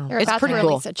awesome. They're about to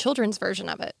release a children's version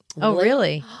of it. Oh,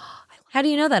 really? How do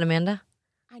you know that, Amanda?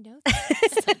 I know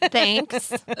that.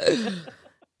 Thanks.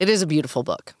 It is a beautiful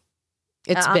book.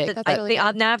 It's big. Now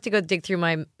I have to go dig through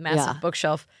my massive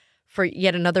bookshelf for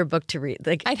yet another book to read.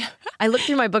 Like, I looked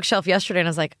through my bookshelf yesterday and I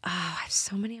was like, oh, I have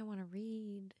so many I want to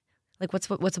read. Like,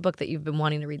 what's a book that you've been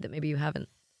wanting to read that maybe you haven't?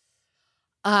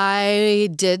 I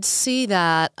did see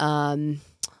that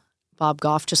Bob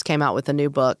Goff just came out with a new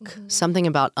book, something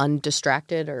about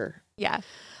undistracted or... Yeah.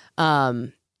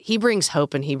 He brings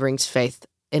hope and he brings faith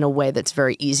in a way that's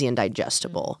very easy and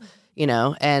digestible,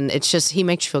 and it's just, he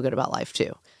makes you feel good about life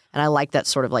too. And I like that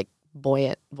sort of like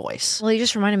buoyant voice. Well, you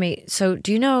just reminded me. So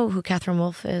do you know who Catherine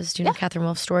Wolfe is? Do you know Catherine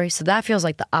Wolfe's story? So that feels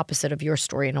like the opposite of your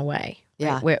story in a way.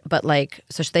 Yeah. Right?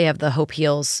 So they have the Hope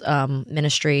Heals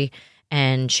ministry,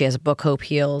 and she has a book, Hope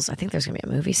Heals. I think there's going to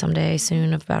be a movie someday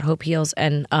soon about Hope Heals.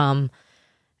 And have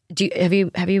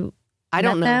you I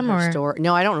don't know them, her story.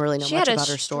 No, I don't really know much about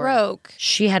her story. She had a stroke.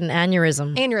 She had an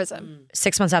Aneurysm.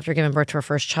 6 months after giving birth to her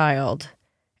first child,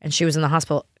 and she was in the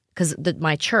hospital because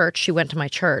my church. She went to my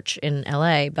church in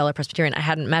L.A., Bella Presbyterian. I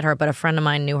hadn't met her, but a friend of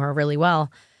mine knew her really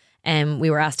well, and we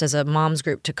were asked as a mom's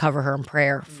group to cover her in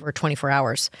prayer for 24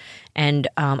 hours. And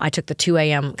I took the 2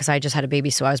 a.m. because I just had a baby,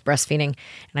 so I was breastfeeding, and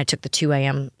I took the 2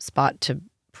 a.m. spot to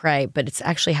pray. But it's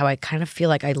actually how I kind of feel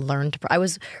like I learned to pray. I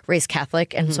was raised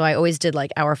Catholic, and so I always did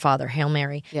like Our Father, Hail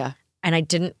Mary. Yeah. And I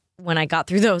didn't. When I got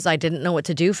through those, I didn't know what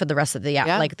to do for the rest of what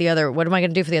am I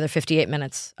going to do for the other 58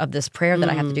 minutes of this prayer that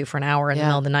I have to do for an hour in the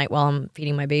middle of the night while I'm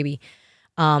feeding my baby?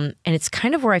 And it's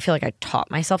kind of where I feel like I taught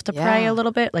myself to pray a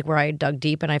little bit, like where I dug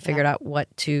deep and I figured out where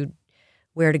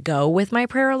to go with my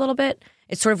prayer a little bit.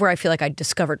 It's sort of where I feel like I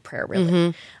discovered prayer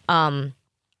really. And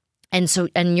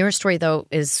your story though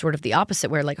is sort of the opposite,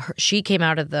 where like she came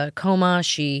out of the coma,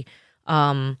 she,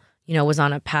 was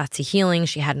on a path to healing.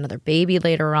 She had another baby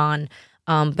later on.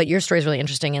 But your story is really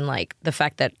interesting in like the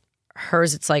fact that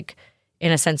hers, it's like,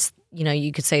 in a sense,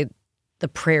 you could say the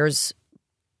prayers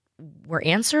were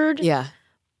answered. Yeah.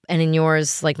 And in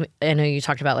yours, like, I know you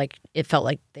talked about like, it felt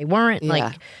like they weren't,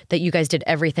 like that you guys did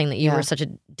everything, that you were such a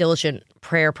diligent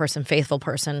prayer person, faithful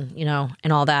person,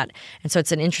 and all that. And so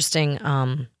it's an interesting,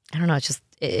 I don't know,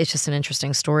 it's just an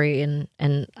interesting story. And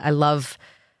I love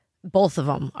both of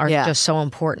them are just so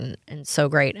important and so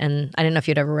great. And I didn't know if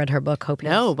you'd ever read her book, Hope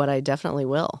Heals. No, but I definitely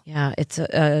will. Yeah, it's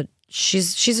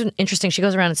she's interesting. She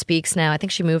goes around and speaks now. I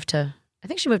think she moved to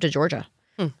Georgia.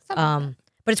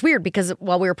 But it's weird because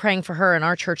while we were praying for her in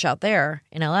our church out there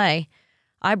in LA,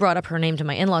 I brought up her name to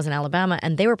my in-laws in Alabama,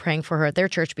 and they were praying for her at their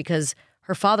church because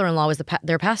her father-in-law was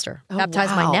their pastor,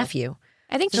 baptized my nephew.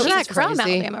 I think she's from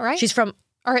Alabama, right? She's from,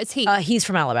 or it's he. He's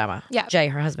from Alabama. Yeah, Jay,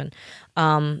 her husband.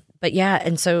 But yeah,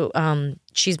 and so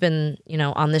she's been,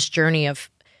 on this journey of,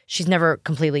 she's never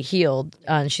completely healed,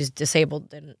 and she's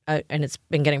disabled, and it's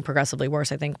been getting progressively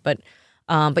worse, I think. But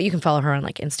you can follow her on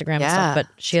like Instagram and stuff. But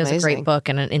she has a great book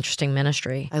and an interesting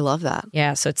ministry. I love that.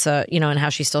 Yeah, so it's and how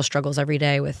she still struggles every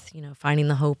day with finding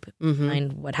the hope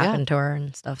behind what happened to her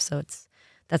and stuff. So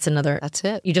that's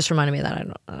it. You just reminded me of that.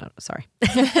 I don't sorry.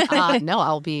 No,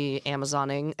 I'll be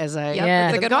Amazoning as I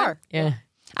it's a good car. Yeah,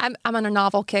 I'm on a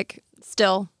novel kick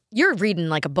still. You're reading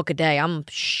like a book a day. I'm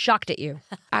shocked at you.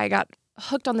 I got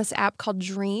hooked on this app called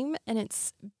Dream, and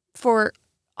it's for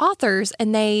authors,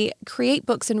 and they create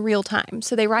books in real time.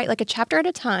 So they write like a chapter at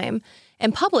a time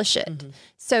and publish it.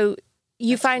 So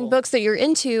you find books that you're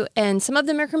into, and some of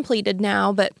them are completed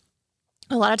now, but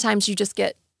a lot of times you just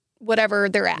get whatever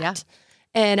they're at. Yeah.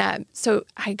 And so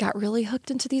I got really hooked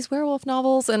into these werewolf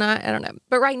novels, and I don't know.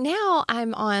 But right now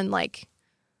I'm on like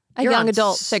a young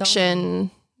adult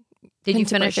fiction. Did you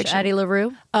finish Addie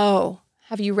LaRue? Oh,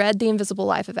 have you read The Invisible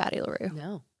Life of Addie LaRue?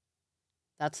 No.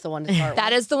 That's the one to start with.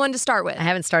 That is the one to start with. I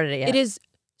haven't started it yet. It is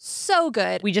so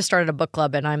good. We just started a book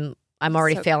club, and I'm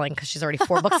already failing because she's already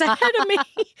 4 books ahead of me.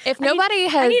 If nobody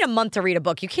has... I need a month to read a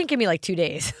book. You can't give me like 2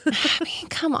 days. I mean,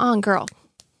 come on, girl.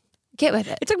 Get with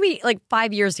it. It took me like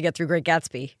 5 years to get through Great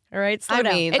Gatsby. All right? Slow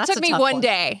down. It took me one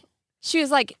day. She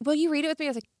was like, will you read it with me? I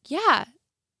was like, yeah.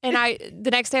 And the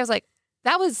next day I was like,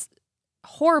 that was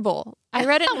horrible. I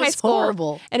read it in high school.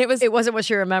 Horrible. And it wasn't what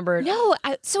she remembered. No.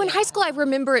 So in high school, I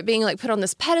remember it being like put on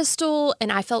this pedestal,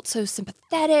 and I felt so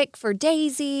sympathetic for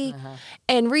Daisy.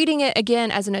 And reading it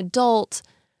again as an adult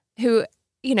who,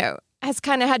 has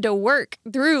kind of had to work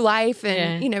through life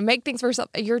and, make things for herself.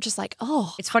 You're just like,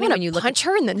 oh, it's funny when you look punch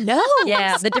her in the nose.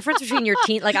 Yeah. The difference between your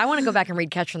teen, like I want to go back and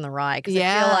read Catcher in the Rye because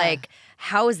I feel like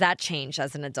how has that changed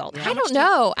as an adult? I don't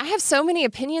know. I have so many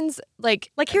opinions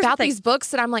here's about the these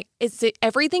books that I'm like, is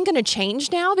everything going to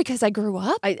change now because I grew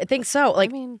up? I think so.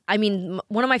 I mean,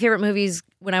 one of my favorite movies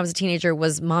when I was a teenager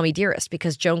was Mommy Dearest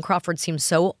because Joan Crawford seems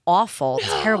so awful.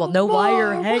 It's terrible. No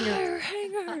wire hangers.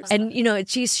 And,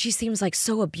 she seems like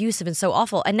so abusive and so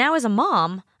awful. And now as a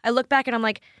mom, I look back and I'm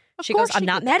like, she goes, I'm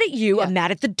not mad at you. Yeah. I'm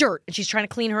mad at the dirt. And she's trying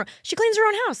to she cleans her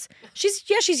own house.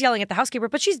 She's yelling at the housekeeper,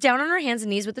 but she's down on her hands and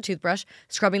knees with the toothbrush,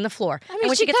 scrubbing the floor. I mean,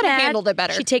 when she gets mad, handled it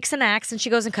better. She takes an axe and she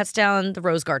goes and cuts down the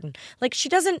rose garden. She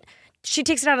takes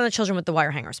it out on the children with the wire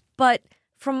hangers. But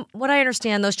from what I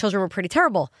understand, those children were pretty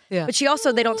terrible. Yeah. But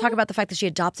they don't talk about the fact that she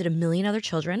adopted 1 million other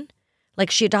children.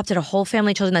 She adopted a whole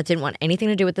family of children that didn't want anything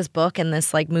to do with this book and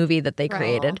this movie that they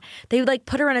created. They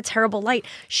put her in a terrible light.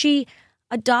 She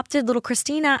adopted little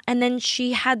Christina, and then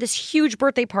she had this huge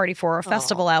birthday party for her, a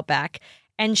festival out back,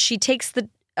 and she takes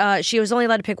she was only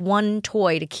allowed to pick one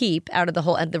toy to keep out of the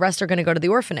whole, and the rest are going to go to the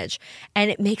orphanage. And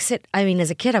it makes it,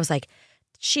 as a kid, I was like,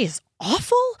 she is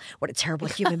awful. What a terrible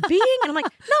human being. And I'm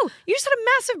like, no, you just had a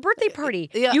massive birthday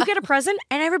party. Yeah. You get a present,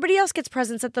 and everybody else gets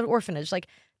presents at the orphanage.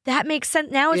 That makes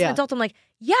sense. Now as an adult, I'm like,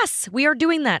 yes, we are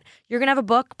doing that. You're going to have a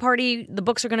book party. The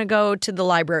books are going to go to the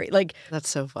library. That's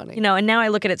so funny. And now I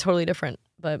look at it totally different.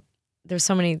 But there's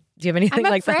so many. Do you have anything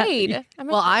like that?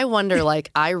 I wonder,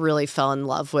 I really fell in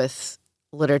love with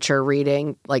literature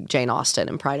reading, Jane Austen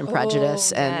and Pride and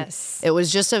Prejudice. And it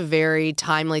was just a very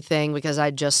timely thing because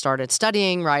I just started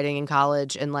studying writing in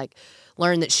college and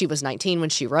learned that she was 19 when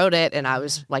she wrote it, and I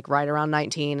was right around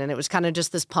 19, and it was kind of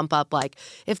just this pump up,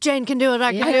 if Jane can do it,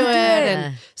 I can do it.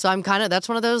 And so I'm that's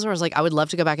one of those where I was I would love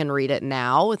to go back and read it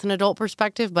now with an adult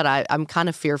perspective, but I'm kind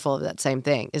of fearful of that same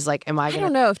thing. Is I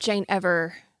don't know if Jane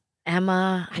ever.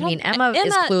 Emma is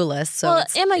clueless. So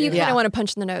Emma, you kind of want to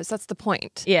punch in the nose. That's the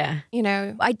point. Yeah.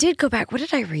 I did go back. What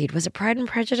did I read? Was it Pride and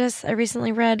Prejudice I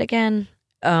recently read again?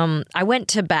 I went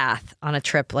to Bath on a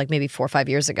trip maybe 4 or 5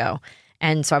 years ago.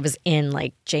 And so I was in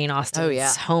Jane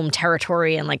Austen's home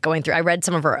territory and going through. I read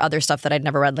some of her other stuff that I'd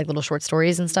never read, little short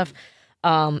stories and stuff.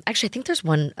 Actually, I think there's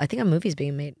one. I think a movie's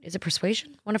being made. Is it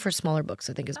Persuasion? One of her smaller books,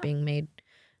 I think, is being made.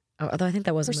 Although I think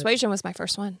that was Persuasion was my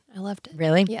first one. I loved it.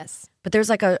 Really? Yes. But there's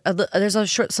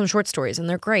some short stories and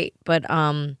they're great. But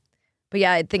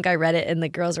yeah, I think I read it and the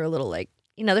girls are a little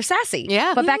they're sassy.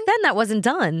 Yeah. But back then that wasn't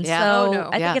done. Yeah. So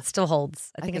I think it still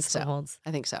holds. I think it still holds.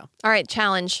 I think so. All right,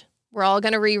 challenge. We're all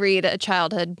going to reread a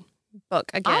childhood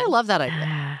book again. I love that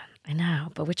idea. I know,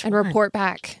 but which one? And report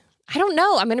back. I don't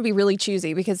know. I'm going to be really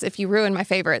choosy because if you ruin my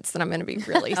favorites, then I'm going to be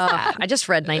really sad. I just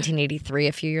read 1983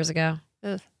 a few years ago.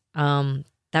 That's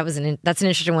an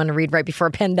interesting one to read right before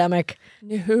a pandemic.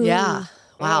 No. Yeah.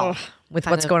 Wow. With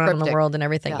what's going on in the world and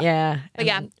everything. Yeah.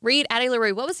 But read Addie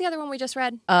LaRue. What was the other one we just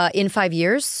read? In 5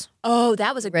 Years. Oh,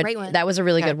 that was a great one. That was a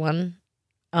really good one.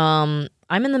 I'm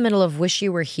in the middle of Wish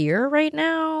You Were Here right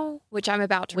now. Which I'm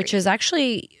about to read. Which is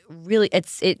actually really,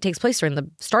 it takes place during the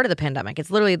start of the pandemic.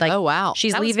 It's literally oh, wow.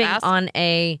 She's leaving on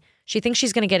she thinks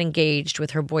she's going to get engaged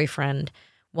with her boyfriend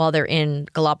while they're in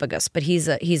Galapagos, but he's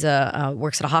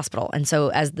works at a hospital. And so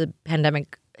as the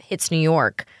pandemic hits New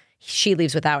York, she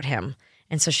leaves without him.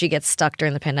 And so she gets stuck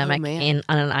during the pandemic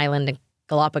on an island in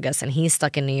Galapagos, and he's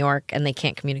stuck in New York and they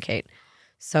can't communicate.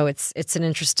 So it's an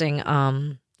interesting,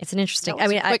 It's an interesting. A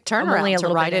quick turnaround to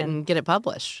write it and get it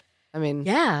published.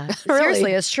 Yeah,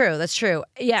 seriously, it's true. That's true.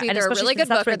 Yeah, it's either a really good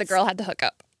book or the girl had to hook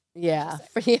up. Yeah,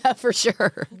 for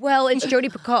sure. Well, it's Jodi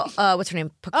Picoult. What's her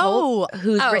name? Picoult,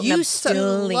 who's written you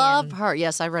still love her.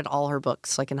 Yes, I read all her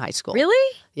books in high school.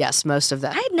 Really? Yes, most of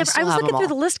them. I was looking through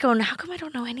the list, going, how come I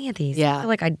don't know any of these? Yeah, I feel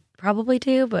like I probably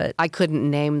do, but I couldn't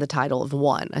name the title of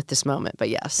one at this moment. But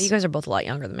yes, you guys are both a lot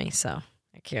younger than me, so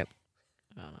I can't.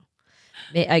 I don't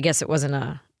know. I guess it wasn't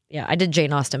a. Yeah, I did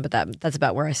Jane Austen, but that's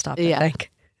about where I stopped, I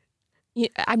think. Yeah,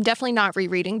 I'm definitely not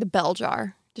rereading The Bell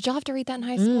Jar. Did y'all have to read that in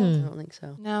high school? I don't think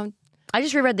so. No. I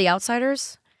just reread The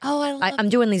Outsiders. Oh, I'm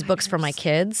doing these books for my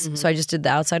kids, so I just did The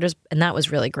Outsiders, and that was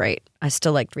really great. I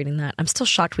still liked reading that. I'm still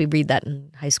shocked we read that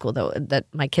in high school, though, that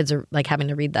my kids are having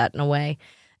to read that in a way.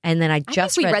 And then I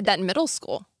think we read that in middle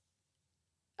school.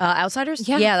 Outsiders?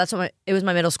 Yeah, that's what it was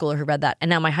my middle schooler who read that. And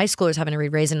now my high schooler's having to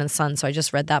read Raisin in the Sun, so I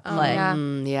just read that play.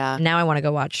 Yeah. Now I want to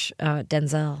go watch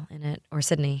Denzel in it, or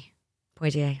Sidney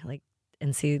Poitier,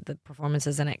 and see the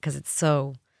performances in it, because it's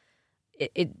so,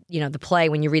 the play,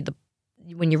 when you read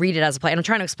it as a play, and I'm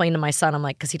trying to explain to my son, I'm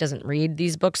like, because he doesn't read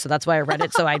these books, so that's why I read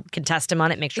it, so I can test him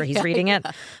on it, make sure he's reading it.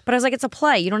 But I was like, it's a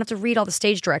play. You don't have to read all the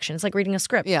stage direction. It's like reading a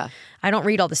script. Yeah. I don't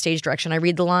read all the stage direction. I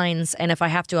read the lines, and if I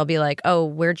have to, I'll be like, oh,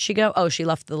 where'd she go? Oh, she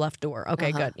left the left door.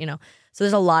 Okay, good. So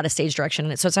there's a lot of stage direction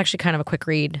in it, so it's actually kind of a quick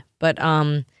read. But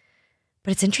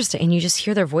But it's interesting, and you just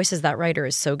hear their voices. That writer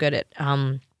is so good at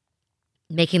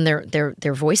making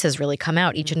their voices really come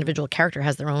out. Each individual character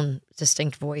has their own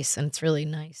distinct voice, and it's really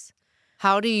nice.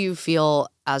 How do you feel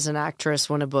as an actress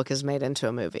when a book is made into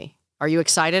a movie? Are you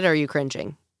excited or are you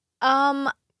cringing?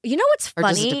 You know what's funny? Or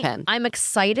does it depend? I'm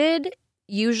excited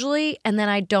usually, and then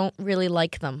I don't really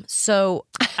like them. So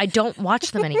I don't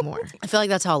watch them anymore. I feel like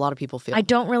that's how a lot of people feel. I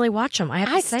don't really watch them.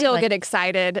 I still get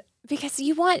excited because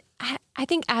I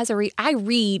think as I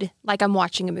read like I'm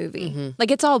watching a movie. Like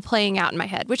it's all playing out in my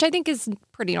head, which I think is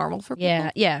pretty normal for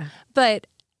people. Yeah. But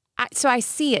so I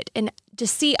see it, and to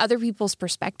see other people's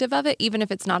perspective of it, even if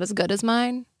it's not as good as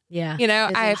mine. Yeah. You know,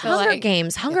 I feel like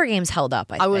Hunger Games held up,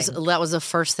 I think. That was the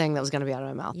first thing that was going to be out of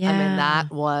my mouth. Yeah. I mean,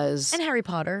 that was... And Harry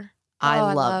Potter.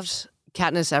 I loved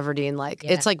Katniss Everdeen.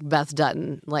 It's like Beth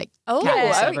Dutton, Katniss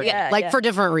Everdeen. For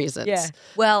different reasons. Yeah.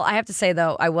 Well, I have to say,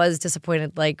 though, I was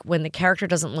disappointed, when the character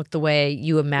doesn't look the way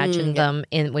you imagined them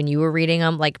when you were reading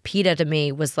them. Peeta to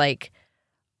me was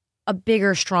a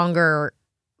bigger, stronger,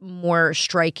 more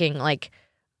striking,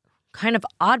 kind of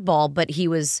oddball, but he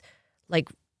was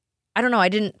I don't know. I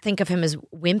didn't think of him as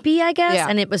wimpy, I guess,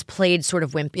 and it was played sort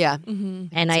of wimpy. Yeah,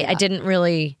 and I didn't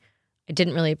really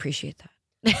appreciate that.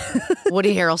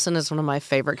 Woody Harrelson is one of my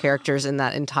favorite characters in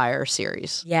that entire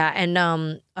series. Yeah, and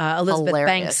Elizabeth Hilarious.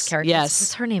 Banks' character. Yes,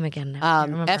 what's her name again?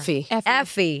 Now? Effie.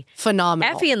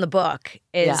 Phenomenal. Effie in the book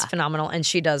is phenomenal, and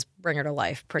she does bring her to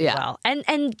life pretty well.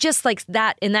 And just like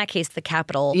that, in that case, the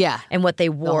Capitol. And what they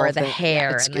wore, the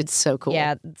hair. It's so cool.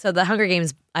 Yeah. So the Hunger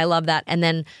Games, I love that. And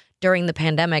then during the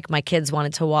pandemic, my kids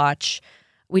wanted to watch.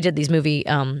 We did these movie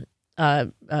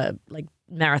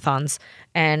marathons,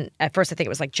 and at first I think it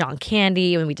was John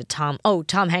Candy, and we did Tom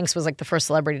Hanks was the first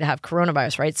celebrity to have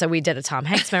coronavirus, right? So we did a Tom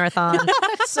Hanks marathon.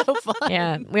 So fun.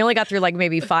 Yeah, we only got through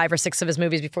maybe 5 or 6 of his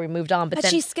movies before we moved on. But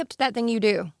then she skipped That Thing You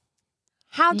Do.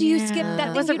 How do you skip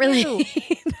That Thing You Do?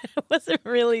 That wasn't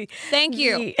really. Thank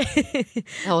you.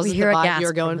 That was the vibe you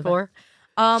were going for.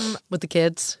 With the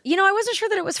kids, I wasn't sure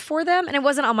that it was for them, and it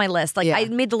wasn't on my list. I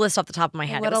made the list off the top of my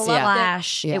head. It was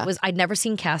Flash. It was. I'd never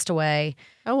seen Castaway.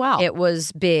 Oh wow! It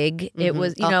was Big. It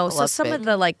was so some Big. of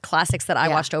the classics that I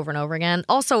watched over and over again.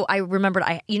 Also, I remembered.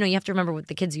 You have to remember with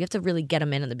the kids, you have to really get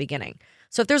them in the beginning.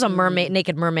 So if there's a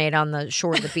naked mermaid on the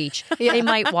shore of the beach, they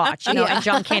might watch. And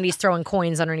John Candy's throwing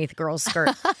coins underneath a girl's skirt.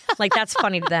 That's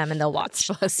funny to them, and they'll watch.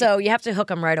 So you have to hook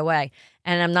them right away.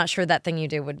 And I'm not sure That Thing You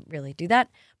Do would really do that.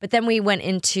 But then we went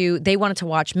into, they wanted to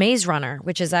watch Maze Runner,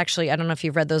 which is actually, I don't know if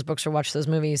you've read those books or watched those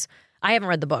movies. I haven't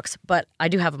read the books, but I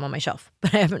do have them on my shelf.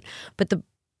 But I haven't. But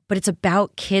it's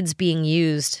about kids being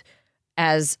used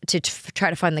as to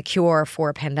try to find the cure for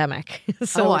a pandemic.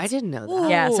 So I didn't know that.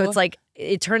 Yeah, so it's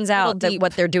it turns out that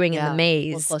what they're doing in the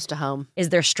maze close to home is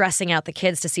they're stressing out the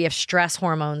kids to see if stress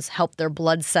hormones help their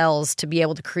blood cells to be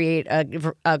able to create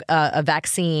a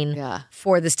vaccine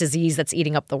for this disease that's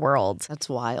eating up the world. That's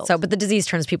wild. So, but the disease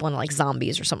turns people into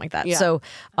zombies or something like that. Yeah.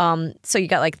 So you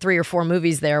got 3 or 4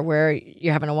 movies there where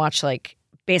you're having to watch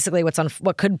basically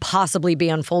what could possibly be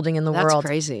unfolding in the world. That's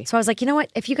crazy. So I was like, you know what?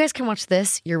 If you guys can watch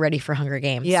this, you're ready for Hunger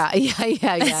Games. Yeah.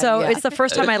 So it's the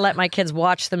first time I let my kids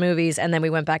watch the movies, and then we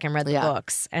went back and read the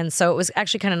books. And so it was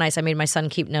actually kind of nice. I made my son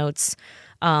keep notes.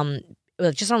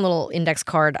 Just on a little index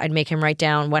card, I'd make him write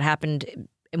down what happened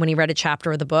when he read a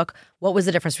chapter of the book. What was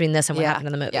the difference between this and what happened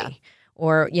in the movie? Yeah.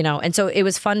 Or, and so it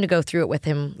was fun to go through it with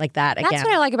him like that again. That's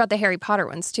what I like about the Harry Potter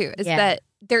ones, too, is that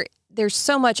there's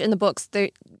so much in the books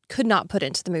they could not put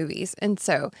into the movies. And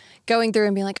so going through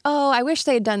and being I wish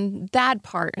they had done that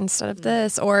part instead of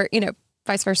this, or,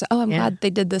 vice versa. Oh, I'm glad they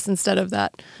did this instead of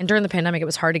that. And during the pandemic, it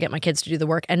was hard to get my kids to do the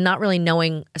work, and not really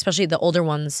knowing, especially the older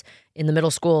ones in the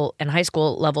middle school and high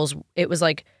school levels, it was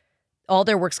all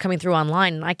their work's coming through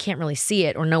online, and I can't really see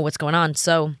it or know what's going on.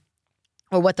 So,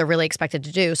 or what they're really expected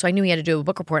to do. So I knew he had to do a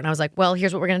book report, and I was like, well,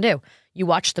 here's what we're going to do. You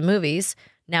watch the movies.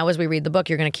 Now, as we read the book,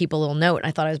 you're going to keep a little note. And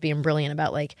I thought I was being brilliant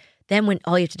about then when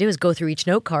all you have to do is go through each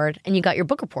note card and you got your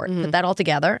book report. Put that all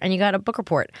together and you got a book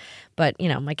report. But,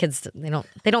 my kids, they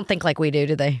don't think like we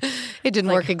do they? It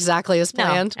didn't work exactly as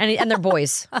planned. No. And they're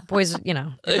boys. Boys,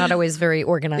 they're not always very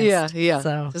organized. Yeah.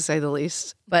 So, to say the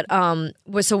least. But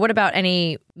so what about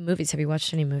any movies? Have you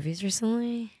watched any movies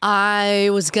recently? I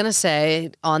was going to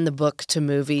say on the book to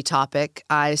movie topic,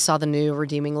 I saw the new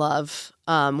Redeeming Love.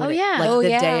 The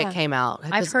day it came out.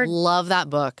 Love that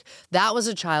book. That was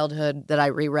a childhood that I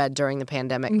reread during the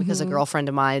pandemic because a girlfriend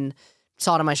of mine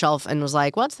saw it on my shelf and was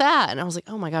like, "What's that?" And I was like,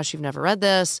 "Oh my gosh, you've never read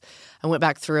this." I went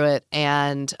back through it,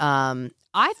 and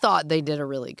I thought they did a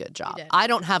really good job. I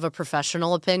don't have a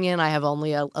professional opinion. I have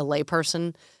only a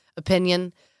layperson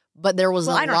opinion, but there was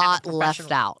a lot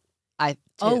left out.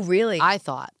 Oh, really? I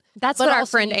thought. That's what our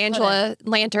friend Angela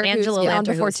Lanter, who's been on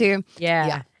before too.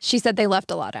 Yeah. She said they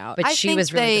left a lot out. But she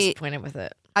was really disappointed with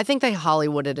it. I think they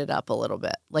Hollywooded it up a little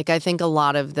bit. Like, I think a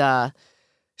lot of the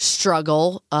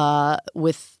struggle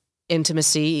with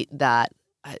intimacy that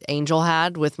Angel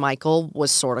had with Michael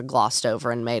was sort of glossed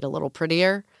over and made a little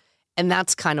prettier. And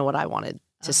that's kind of what I wanted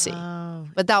to see.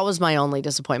 But that was my only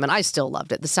disappointment. I still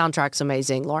loved it. The soundtrack's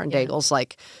amazing. Lauren Daigle's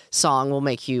song will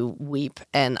make you weep.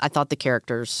 And I thought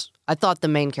the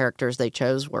main characters they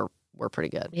chose were pretty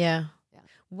good. Yeah.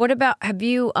 What about, have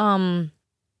you, I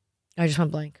just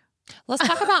went blank. Let's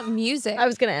talk about music. I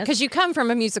was going to ask. Because you come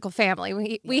from a musical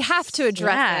family. We have to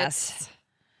address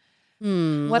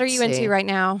it. What are you into right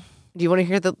now? Do you want to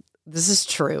hear this is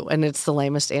true, and it's the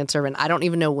lamest answer, and I don't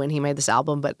even know when he made this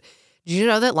album, but did you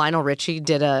know that Lionel Richie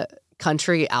did a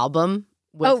country album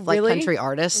with country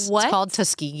artists? What? It's called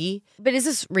Tuskegee. But is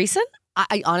this recent?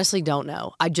 I honestly don't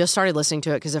know. I just started listening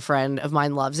to it because a friend of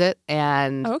mine loves it,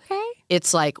 and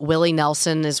it's like Willie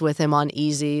Nelson is with him on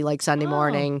Easy, like Sunday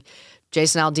morning.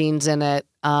 Jason Aldean's in it.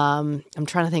 I'm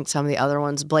trying to think some of the other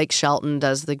ones. Blake Shelton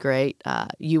does the great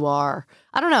You Are.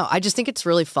 I don't know. I just think it's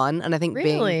really fun. And I think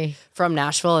being from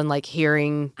Nashville and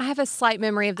hearing I have a slight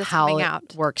memory of this how coming it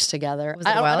out. works together. Was it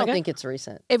I don't ago? think it's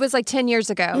recent. It was 10 years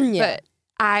ago. But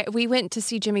we went to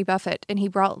see Jimmy Buffett and he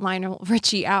brought Lionel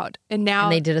Richie out. And now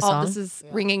they did a all song? this is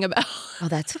ringing a bell. Oh,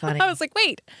 that's funny. I was like,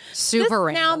 wait. Super this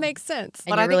random. now makes sense.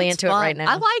 And you're really into it right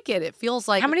now. I like it. It feels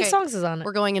like How many songs is on it?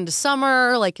 We're going into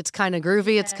summer. It's kind of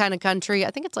groovy. It's kind of country.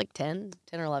 I think it's 10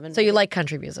 or 11. So you like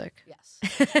country music? Yes.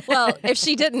 Well, if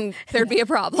she didn't, there'd be a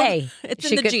problem. Hey,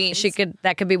 it's in the genes.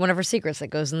 That could be one of her secrets that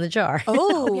goes in the jar.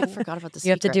 Oh, yeah, I forgot about the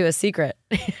You have to do a secret.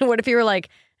 What if you were like,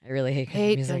 I really hate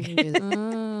country music? country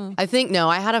music. I think,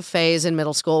 I had a phase in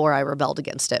middle school where I rebelled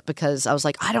against it because I was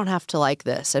like, I don't have to like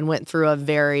this, and went through a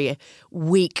very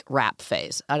weak rap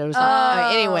phase. I was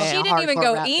anyway. She a didn't even hardcore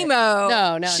go rap phase. emo.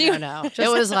 No. It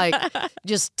was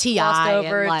just T.I.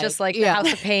 Over and just the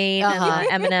House of Pain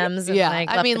and M&M's. And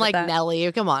I mean,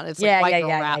 Nelly. Come on, it's yeah, white girl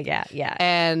rap. Yeah.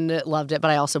 And loved it,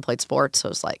 but I also played sports, so it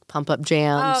was like pump up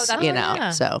jams.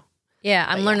 So. Yeah,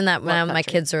 I'm learning that when my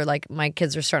kids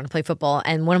are starting to play football,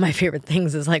 and one of my favorite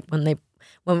things is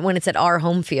when it's at our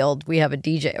home field, we have a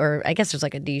DJ, or I guess there's a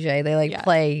DJ. They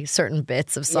play certain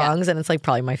bits of songs, and it's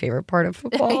probably my favorite part of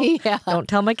football. Don't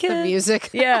tell my kids. The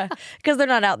music. Yeah, because they're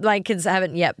not out. My kids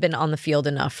haven't yet been on the field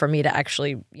enough for me to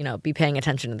actually, be paying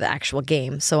attention to the actual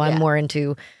game. So I'm more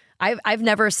into. I've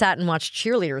never sat and watched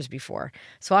cheerleaders before,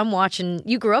 so I'm watching.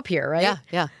 You grew up here, right?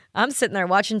 Yeah. I'm sitting there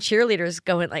watching cheerleaders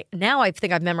going now I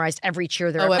think I've memorized every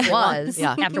cheer there ever was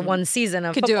after one season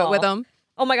of Could football. do it with them.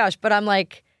 Oh my gosh, but I'm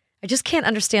like, I just can't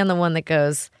understand the one that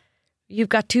goes, you've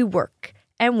got to work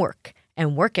and work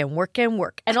and work and work and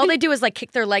work. And all they do is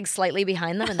kick their legs slightly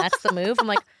behind them, and that's the move. I'm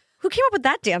like, who came up with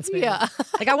that dance move? Yeah.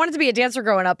 I wanted to be a dancer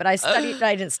growing up, but I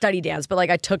didn't study dance, but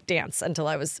I took dance until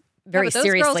I was very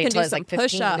seriously until I was 15.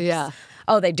 Push-ups. Yeah.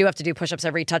 Oh, they do have to do push-ups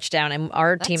every touchdown, and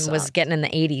our team was getting in the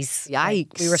 80s.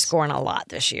 Yikes. We were scoring a lot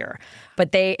this year. But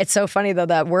it's so funny, though,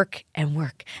 that work and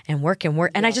work and work and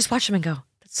work. And I just watch them and go,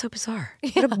 that's so bizarre.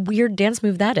 What a weird dance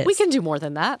move that is. We can do more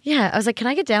than that. Yeah. I was like, can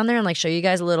I get down there and show you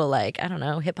guys a little, I don't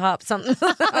know, hip-hop, something?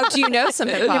 Oh, do you know some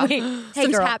hip-hop? Hey,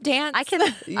 some girl, tap dance? I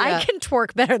can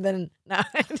twerk better than... No.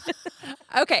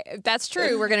 Okay, if that's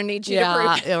true, we're going to need you to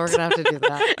prove. Yeah, we're going to have to do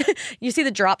that. You see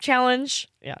the drop challenge?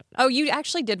 Yeah. Oh, you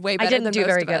actually did way better. I didn't than do most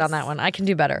very of good us. on that one. I can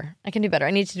do better.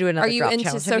 I need to do another Are you drop into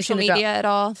challenge. Have you social seen the drop- media at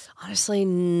all? Honestly,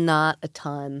 not a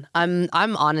ton. I'm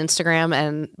on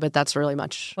Instagram, but that's really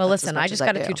much. Well, that's listen, as much I just as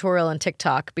got a do. tutorial on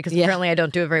TikTok because apparently I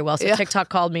don't do it very well. So TikTok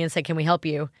called me and said, "Can we help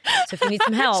you?" So if you need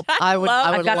some help, I would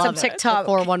I've got love some it. TikTok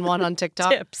 411 on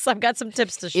TikTok. tips. I've got some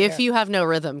tips to share. If you have no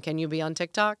rhythm, can you be on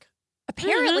TikTok?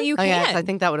 Apparently, you Oh can. yeah, I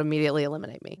think that would immediately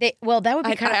eliminate me. that would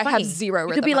be kind of I funny. have zero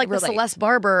You could be rhythm, like the really. Celeste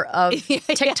Barber of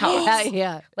TikTok.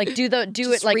 Yeah. Do it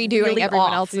Just like redoing really everyone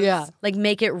off. else's. Yeah.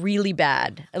 Make it really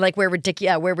bad. Wear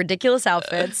ridiculous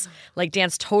outfits.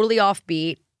 Dance totally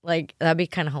offbeat. That'd be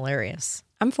kind of hilarious.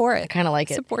 I'm for it. I kind of like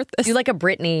it. Support this. Do a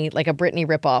Britney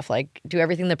ripoff. Do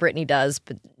everything that Britney does,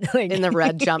 but In the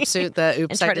red jumpsuit, the And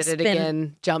oops, try I to did it spin.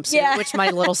 again jumpsuit, Yeah. which my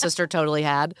little sister totally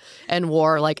had and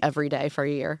wore every day for a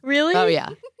year. Really? Oh yeah.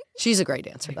 She's a great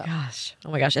dancer though. Oh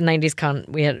my gosh! At 90s Con,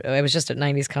 I was just at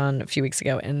 90s Con a few weeks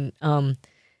ago, and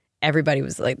everybody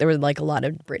was there were a lot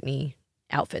of Britney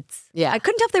outfits. Yeah. I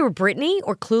couldn't tell if they were Britney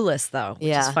or Clueless though, which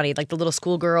Yeah. is funny. The little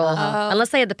schoolgirl, unless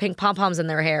they had the pink pom poms in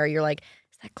their hair, you're like,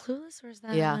 is that Clueless or is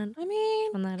that? Yeah. I mean,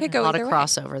 on that could end? go A lot either of way.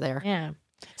 crossover there. Yeah.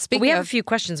 Speaking We have of, a few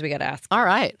questions we got to ask. All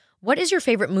right. What is your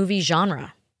favorite movie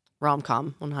genre?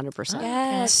 Rom-com, 100%.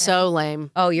 Yes. So lame.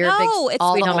 Oh, you're a big it's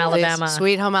Sweet Home Alabama.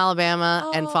 Sweet Home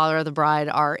Alabama and Father of the Bride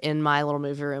are in my little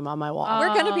movie room on my wall. We're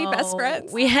going to be best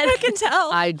friends. I can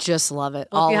tell. I just love it.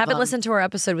 Well, all if you of haven't them. listened to our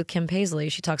episode with Kim Paisley,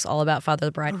 she talks all about Father of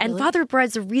the Bride. Oh, And really? Father of the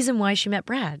Bride's the reason why she met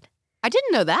Brad. I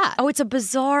didn't know that. Oh, it's a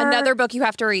bizarre... Another book you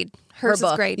have to read. Hers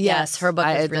book. is great. Yes, her book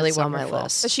is really that's on my wonderful.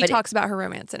 list. But she But talks about her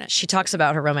romance in it. She talks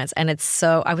about her romance, and it's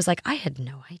so... I was like, I had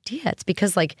no idea. It's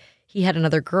because, like, he had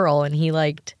another girl, and he,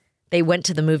 like... They went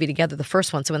to the movie together, the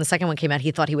first one. So when the second one came out,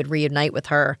 he thought he would reunite with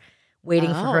her, waiting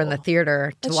for her in the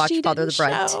theater to But watch she Father of the didn't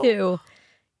Bride show. too.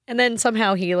 And then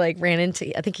somehow he like ran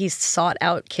into... I think he sought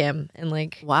out Kim and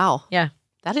like... Wow. Yeah.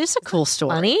 That is a cool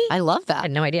story. Funny? I love I that.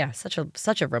 had no idea.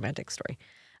 Such a romantic story.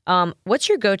 What's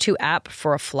your go-to app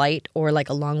for a flight or like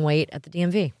a long wait at the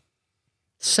DMV?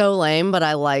 So lame, but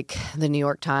I like the New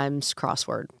York Times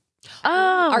crossword.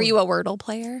 Oh, Are you a Wordle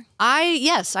player?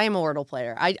 Yes, I am a Wordle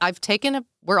player. I've taken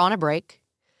we're on a break.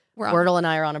 Wordle and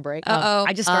I are on a break. Uh-oh.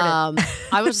 I just started.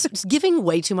 I was giving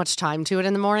way too much time to it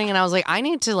in the morning, and I was like, I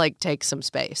need to like take some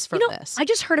space from this. I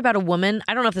just heard about a woman.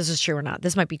 I don't know if this is true or not.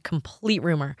 This might be complete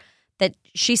rumor that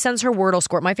she sends her Wordle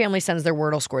score. My family sends their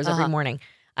Wordle scores every morning.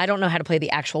 I don't know how to play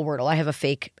the actual Wordle. I have a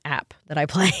fake app that I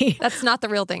play. That's not the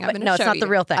real thing. But no, it's not the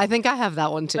real thing. I think I have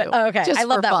that one too. Okay, Just I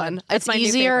love for that fun. one. That's It's my new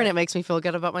easier and favorite. it makes me feel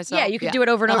good about myself. Yeah, you can do it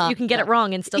over and over. You can get it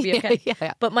wrong and still be okay.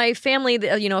 Yeah. But my family,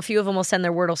 a few of them will send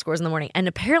their Wordle scores in the morning. And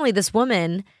apparently this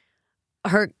woman,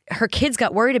 her kids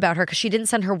got worried about her because she didn't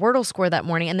send her Wordle score that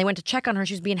morning. And they went to check on her.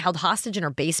 She was being held hostage in her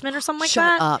basement or something like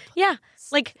Shut that. up. Yeah.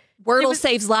 Like Wordle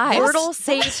saves lives. Wordle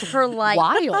saves her life.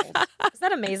 Wild. Is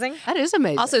that amazing? That is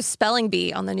amazing. Also, Spelling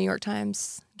Bee on the New York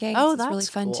Times. Games. Oh, It's really that's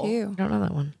fun cool. too. I don't know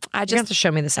that one. I You have to just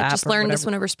show me this app. just or learned this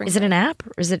whatever. one over spring. Is it an app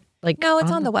or is it like... No, it's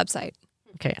on the website.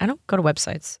 Okay, I don't go to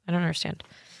websites. I don't understand.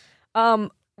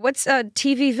 What's a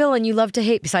TV villain you love to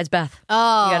hate besides Beth?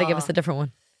 Oh, You got to give us a different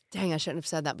one. dang! I shouldn't have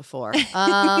said that before.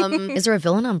 Is there a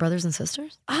villain on Brothers and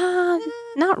Sisters?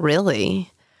 Not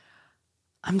really.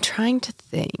 I'm trying to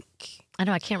think. I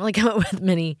know I can't really come up with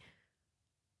many.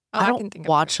 I can don't think of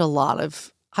watch a lot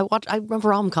of. I'm a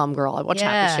rom-com girl. I watch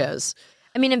happy shows.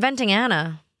 I mean, Inventing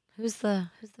Anna. Who's the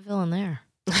villain there?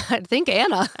 I think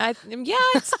Anna. Yeah,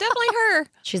 it's definitely her.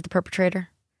 She's the perpetrator.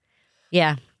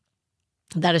 Yeah,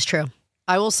 that is true.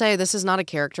 I will say this is not a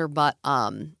character, but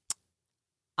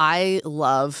I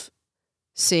love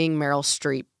seeing Meryl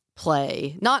Streep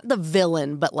play not the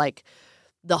villain, but like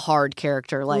the hard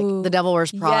character, like Ooh. The Devil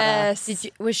Wears Prada. Yes.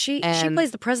 Was she? She And-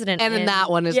 plays the president. And then in- that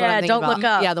one is what I'm Yeah, thinking Don't about. Look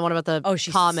Up. Yeah, the one about the Oh,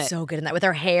 she's comet. so good in that with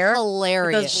her hair.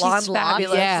 Hilarious. With those blonde She's locks.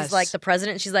 fabulous. Yes. She's like the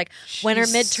president. She's like, when are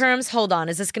She's- midterms? Hold on.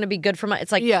 Is this going to be good for my...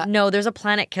 It's like, Yeah. no, there's a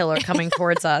planet killer coming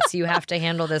towards us. You have to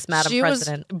handle this, Madam She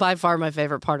President. was by far my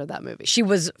favorite part of that movie. She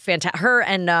was fantastic. Her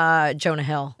and Jonah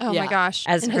Hill. Oh Yeah. my gosh.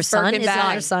 As And her his son. Birkin Is that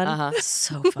bag. her son? Uh-huh.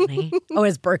 So funny. Oh,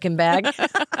 his Birkin bag.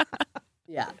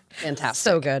 Yeah, fantastic.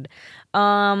 So good.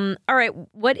 All right.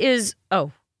 What is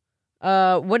a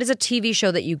TV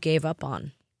show that you gave up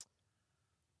on?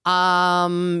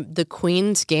 The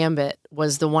Queen's Gambit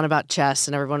was the one about chess,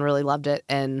 and everyone really loved it.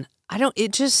 And I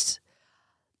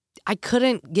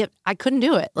couldn't do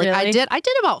it. Like Really? I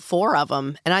did about 4 of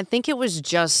them, and I think it was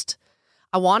just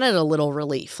I wanted a little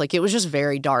relief. Like it was just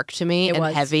very dark to me It and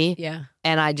was. heavy, Yeah.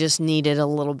 and I just needed a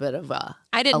little bit of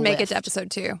I didn't a make it lift. to episode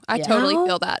 2. I Yeah. totally No?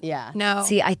 feel that. Yeah. No.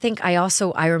 See, I think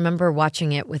I remember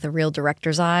watching it with a real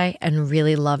director's eye and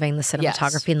really loving the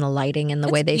cinematography and the lighting and the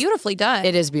it's way they. beautifully done.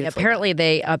 It is beautiful.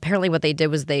 Apparently what they did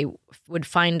was they would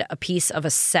find a piece of a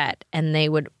set and they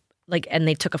would and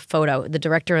they took a photo. The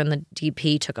director and the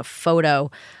DP took a photo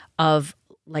of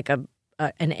like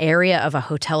an area of a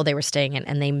hotel they were staying in,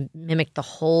 and they mimicked the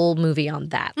whole movie on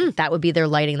that. That would be their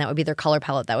lighting. That would be their color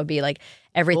palette. That would be like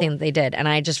everything that they did. And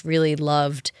I just really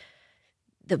loved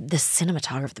the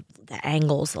cinematography, the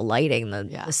angles, the lighting,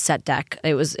 the set deck.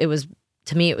 It was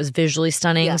to me, it was visually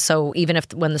stunning. Yeah. So even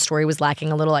when the story was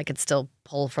lacking a little, I could still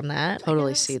pull from that.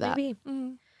 Totally I guess, see that. maybe.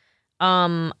 Mhm.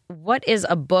 What is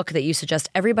a book that you suggest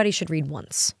everybody should read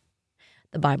once?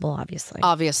 The Bible, obviously.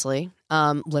 Obviously,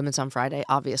 Limits on Friday.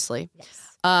 Obviously,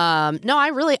 Yes. no.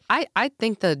 I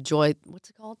think the Joy. What's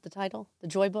it called? The title, the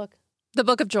Joy Book. The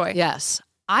Book of Joy. Yes,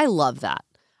 I love that.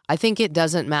 I think it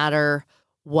doesn't matter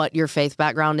what your faith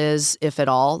background is, if at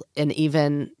all, and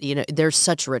even there's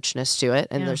such richness to it,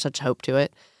 and Yeah. there's such hope to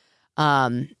it.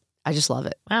 I just love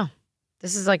it. Wow.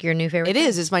 This is like your new favorite It thing.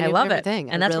 is. It's my I new love favorite it.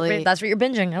 thing. And I that's really- that's what you're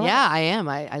binging. I love Yeah, I am.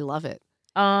 I love it.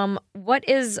 it. What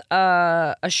is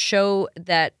a show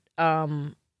that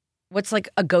what's like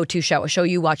a go-to show? A show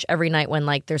you watch every night when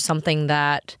like there's something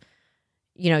that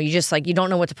you just like, you don't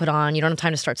know what to put on. You don't have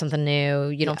time to start something new.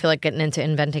 You don't feel like getting into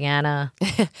inventing Anna.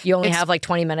 You only have like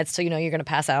 20 minutes till you know you're going to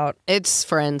pass out. It's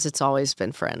Friends. It's always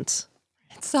been Friends.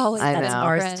 It's always I know. That's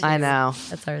ours too. I know.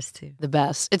 That's ours too. The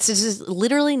best. It's just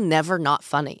literally never not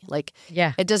funny. Like,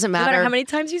 it doesn't matter. No matter how many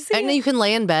times you see it. You can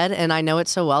lay in bed, and I know it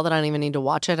so well that I don't even need to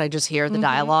watch it. I just hear the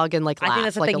dialogue and like laugh. I think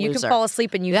that's the like thing. a You loser. can fall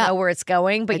asleep and you know where it's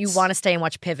going, but you want to stay and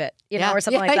watch Pivot, or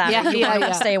something like that. You want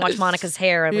to stay and watch Monica's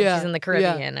hair when she's in the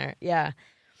Caribbean.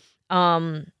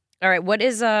 All right. What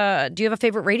is do you have a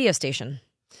favorite radio station?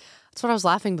 That's what I was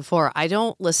laughing before. I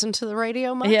don't listen to the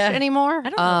radio much anymore. I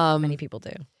don't know if many people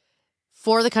do.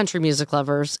 For the country music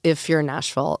lovers, if you're in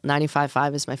Nashville,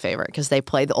 95.5 is my favorite because they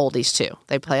play the oldies too.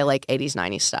 They play like 80s,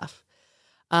 90s stuff.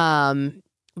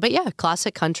 But yeah,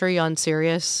 classic country on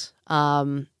Sirius. I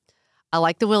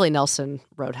like the Willie Nelson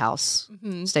Roadhouse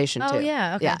station too. Oh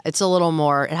yeah, okay. Yeah, it's a little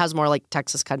more. It has more like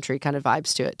Texas country kind of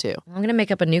vibes to it too. I'm gonna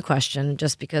make up a new question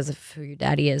just because of who your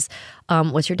daddy is.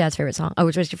 What's your dad's favorite song? Oh,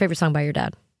 what's your favorite song by your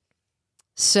dad?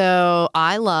 So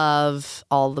I love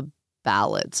all the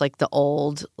ballads, like the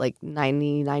old, like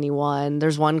 90, 91.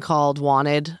 There's one called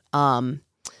Wanted,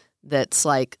 that's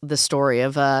like the story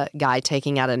of a guy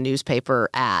taking out a newspaper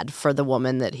ad for the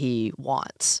woman that he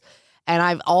wants. And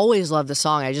I've always loved the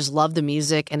song. I just love the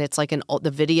music, and it's like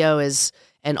the video is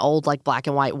an old like black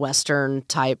and white Western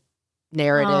type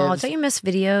narrative. Oh, don't you miss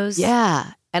videos?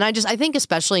 Yeah. And I think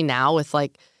especially now with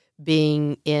like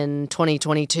being in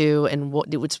 2022 and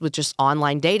with just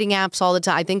online dating apps all the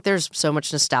time, I think there's so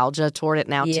much nostalgia toward it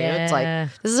now too. It's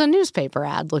like, this is a newspaper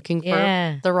ad looking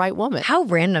for the right woman. How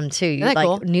random too. Isn't that like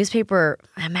cool? Newspaper,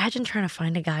 imagine trying to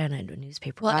find a guy on a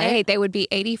newspaper. Well, right? they would be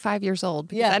 85 years old.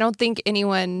 Because I don't think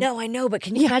anyone. No, I know, but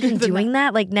can you imagine doing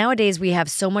that? Like nowadays we have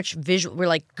so much visual, we're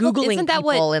like Googling isn't that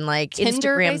people what and like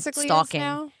Tinder Instagram basically stalking. is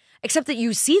now? Except that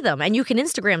you see them and you can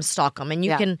Instagram stalk them and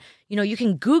you can, you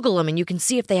can Google them and you can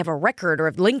see if they have a record or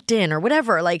if LinkedIn or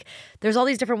whatever. Like there's all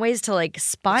these different ways to like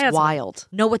spy on wild.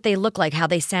 Know what they look like, how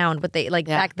they sound, what they like.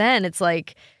 Back then it's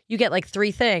like you get like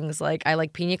three things. Like I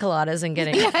like pina coladas and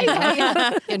getting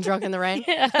Getting drunk in the rain.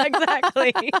 Yeah,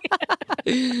 exactly.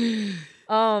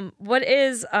 What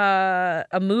is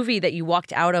a movie that you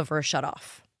walked out of or shut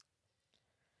off?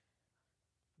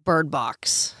 Bird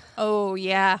Box. Oh,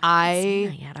 yeah.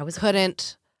 I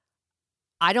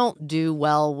don't do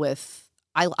well with,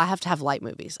 I have to have light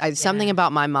movies. Something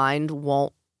about my mind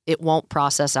won't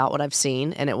process out what I've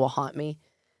seen, and it will haunt me.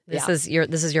 This is your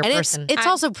and person. It's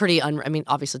also pretty,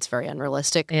 obviously it's very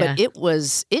unrealistic, but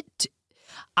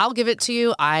I'll give it to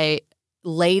you. I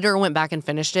later went back and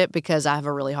finished it because I have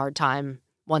a really hard time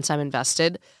once I'm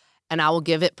invested, and I will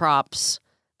give it props.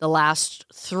 The last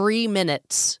 3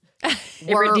 minutes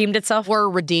it redeemed itself? Were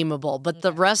redeemable. But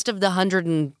the rest of the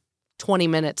 120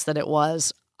 minutes that it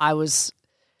was, I was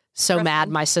so mad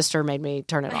my sister made me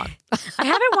turn it on. I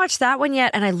haven't watched that one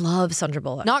yet, and I love Sandra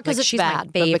Bullock. Not because it's she's bad, my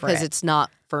but favorite. because it's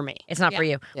not for me. It's not for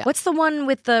you. Yeah. What's the one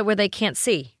with where they can't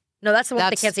see? No, that's the one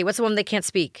they can't see. What's the one they can't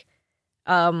speak?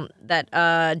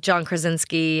 That John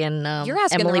Krasinski and You're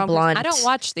asking Emily the wrong Blunt. person. I don't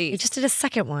watch these. You just did a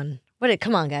second one.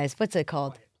 Come on, guys. What's it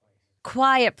called?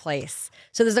 Quiet Place.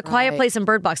 So there's a Quiet Place and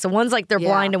Bird Box. So one's like they're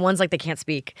blind and one's like they can't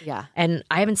speak. Yeah. And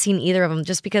I haven't seen either of them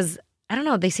just because, I don't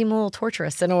know, they seem a little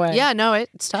torturous in a way. Yeah, no,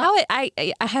 it's tough.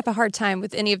 I have a hard time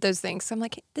with any of those things. So I'm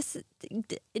like,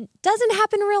 it doesn't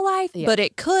happen in real life, but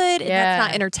it could. And that's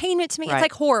not entertainment to me. Right. It's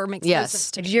like horror makes no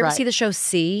sense to me. Did you ever see the show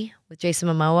C with Jason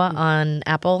Momoa on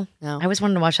Apple? No. I always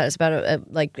wanted to watch that. It's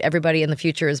about like everybody in the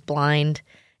future is blind.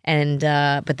 And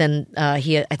but then I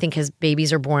think his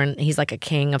babies are born. He's like a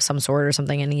king of some sort or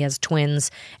something, and he has twins,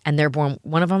 and they're born.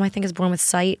 One of them I think is born with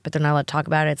sight, but they're not allowed to talk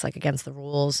about it. It's like against the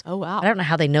rules. Oh wow! I don't know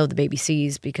how they know the baby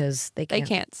sees because they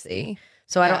can't see.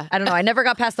 So I don't know. I never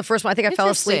got past the first one. I think I fell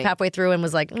asleep halfway through and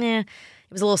was like, nah. It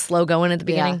was a little slow going at the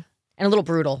beginning and a little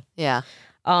brutal. Yeah.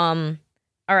 All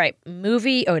right,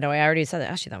 movie. Oh no, I already said that.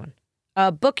 Asked you that one.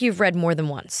 A book you've read more than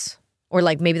once, or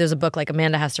like maybe there's a book like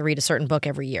Amanda has to read a certain book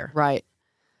every year. Right.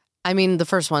 I mean, the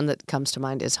first one that comes to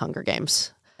mind is Hunger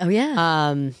Games. Oh,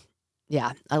 yeah.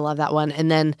 Yeah, I love that one.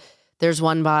 And then there's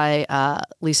one by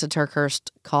Lisa Turkhurst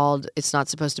called It's Not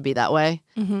Supposed to Be That Way.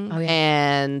 Mm-hmm. Oh, yeah.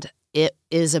 And it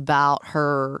is about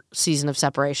her season of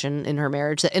separation in her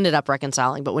marriage that ended up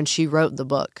reconciling. But when she wrote the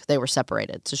book, they were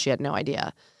separated, so she had no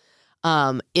idea.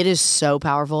 It is so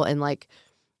powerful, and like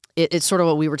it's sort of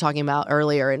what we were talking about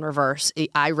earlier in reverse.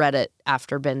 I read it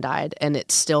after Ben died, and it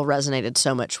still resonated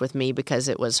so much with me because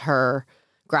it was her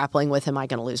grappling with, am I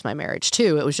going to lose my marriage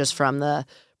too? It was just from the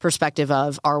perspective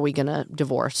of, are we going to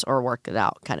divorce or work it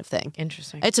out kind of thing.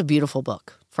 Interesting. It's a beautiful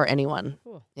book for anyone.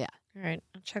 Cool. Yeah. All right.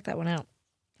 I'll check that one out.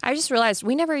 I just realized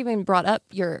we never even brought up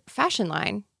your fashion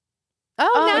line.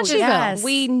 Oh, Nashville. Yes.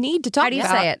 We need to talk about.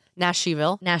 How do you say it?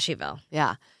 Nashville. Nashville.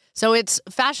 Yeah. So it's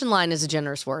fashion line is a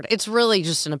generous word. It's really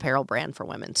just an apparel brand for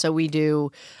women. So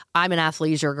I'm an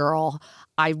athleisure girl.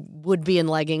 I would be in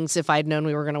leggings if I'd known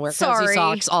we were going to wear cozy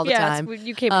socks all the time.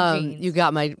 You came in jeans. You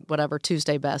got my whatever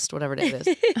Tuesday best, whatever it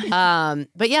is.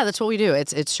 But yeah, that's what we do.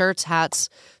 It's shirts, hats,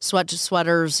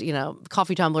 sweaters,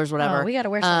 coffee tumblers, whatever. Oh, we got to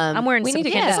wear some. I'm wearing some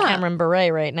Candace Cameron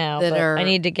beret right now. But I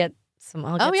need to get some.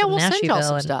 I'll get some we'll Nashville send y'all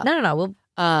some stuff. No. We'll.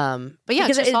 But yeah,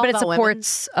 because it's all it about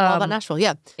supports all about Nashville.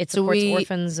 Yeah, it supports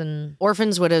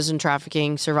orphans, widows, and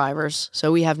trafficking survivors.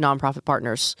 So we have nonprofit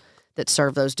partners that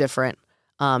serve those different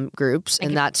groups,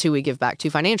 and that's who we give back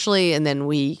to financially, and then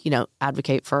we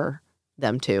advocate for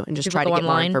them too, and just try to get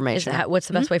more information. What's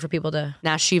the best way for people to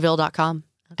Nashville.com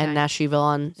and Nashville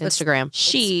on Instagram.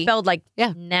 It's spelled like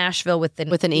Nashville with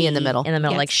an E in the middle.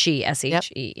 like she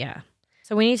SHE. Yeah.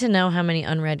 So we need to know how many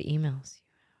unread emails.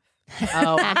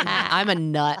 Oh, I'm a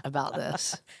nut about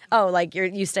this. Oh, like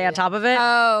you stay on top of it?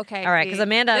 Oh, okay. All right, because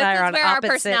Amanda and I are on where opposite.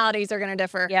 Our personalities are going to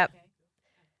differ. Yep.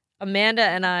 Amanda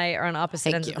and I are on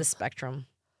opposite ends of the spectrum.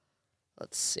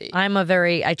 Let's see.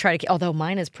 I try to, although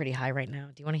mine is pretty high right now.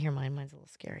 Do you want to hear mine? Mine's a little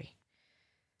scary.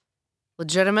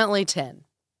 Legitimately 10.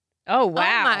 Oh,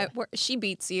 wow. Oh she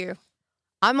beats you.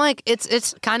 I'm like,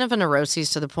 it's kind of a neuroses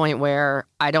to the point where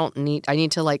I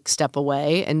need to like step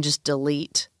away and just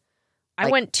delete. I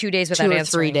went 2 days without 2 or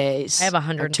answering. 3 days. I have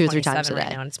 127 2 or 3 times a day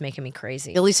right now, and it's making me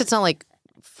crazy. At least it's not like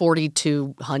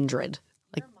 4,200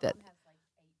 like that.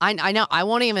 I know.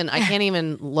 I can't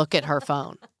even look at her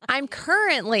phone. I'm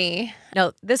currently.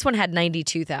 No, this one had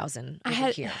 92,000. I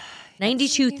had here.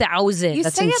 92,000. You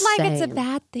That's say insane. it like it's a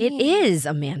bad thing. It is,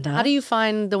 Amanda. How do you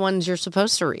find the ones you're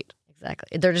supposed to read?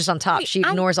 Exactly. They're just on top. She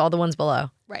ignores all the ones below.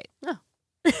 Right. No.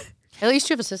 At least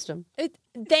you have a system.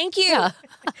 Thank you. Yeah.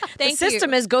 The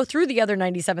system is go through the other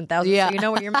 97,000 so you know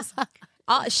what you're missing.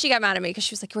 She got mad at me because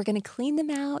she was like, we're going to clean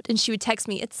them out. And she would text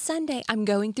me, it's Sunday. I'm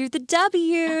going through the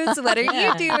W's. What are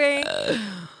you doing?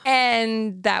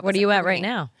 And that What are you at right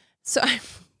now? So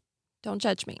don't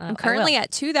judge me. I'm currently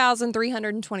at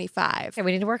 2,325. Okay,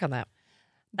 we need to work on that.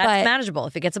 That's manageable.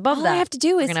 If it gets above all that, I have to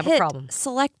do is have hit a problem.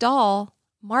 select all,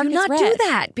 mark do as not read. do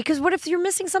that, because what if you're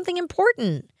missing something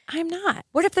important? I'm not.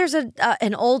 What if there's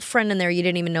an old friend in there you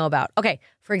didn't even know about? Okay,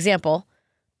 for example,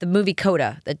 the movie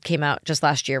Coda that came out just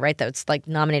last year, right? That's like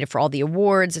nominated for all the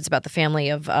awards. It's about the family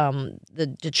of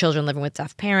the children living with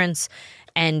deaf parents,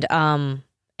 and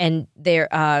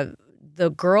they're the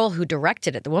girl who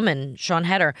directed it, the woman Sian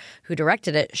Heder who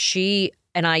directed it. She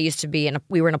and I used to be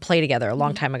we were in a play together a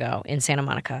long time ago in Santa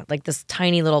Monica, like this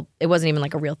tiny little. It wasn't even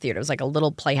like a real theater; it was like a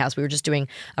little playhouse. We were just doing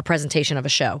a presentation of a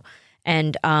show.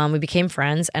 And we became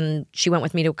friends, and she went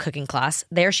with me to a cooking class.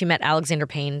 There she met Alexander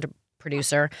Payne,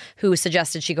 producer, who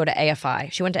suggested she go to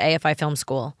AFI. She went to AFI Film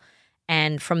School.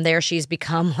 And from there, she's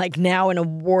become like now an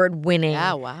award-winning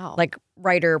like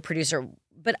writer, producer.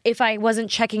 But if I wasn't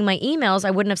checking my emails,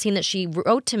 I wouldn't have seen that she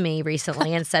wrote to me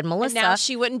recently and said, Melissa. And now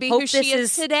she wouldn't be who she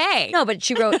is today. No, but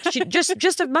she wrote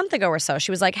just a month ago or so. She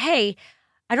was like, hey,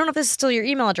 I don't know if this is still your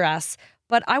email address,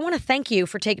 but I want to thank you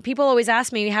for taking. People always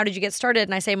ask me, how did you get started?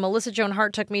 And I say, Melissa Joan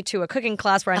Hart took me to a cooking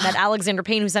class where I met Alexander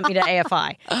Payne, who sent me to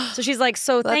AFI. So she's like,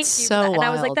 thank you. So and I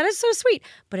was like, that is so sweet.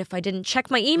 But if I didn't check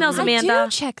my emails, Amanda. I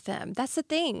do check them. That's the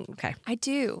thing. Okay. I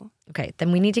do. Okay.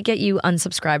 Then we need to get you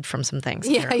unsubscribed from some things.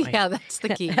 Yeah, that's the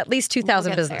key. At least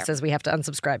 2,000 businesses, we have to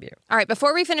unsubscribe you. All right.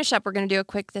 Before we finish up, we're going to do a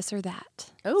quick this or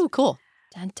that. Oh, cool.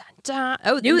 Dun, dun, dun.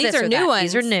 Oh, these are new ones.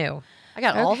 These are new. I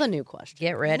got all the new questions.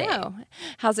 Get ready.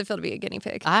 How's it feel to be a guinea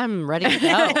pig? I'm ready to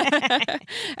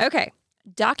go. Okay.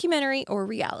 Documentary or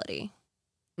reality?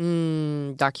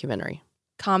 Documentary.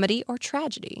 Comedy or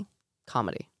tragedy?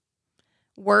 Comedy.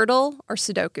 Wordle or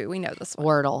Sudoku? We know this one.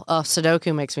 Wordle. Oh,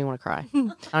 Sudoku makes me want to cry.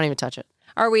 I don't even touch it.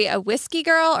 Are we a whiskey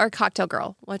girl or a cocktail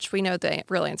girl? Which we know the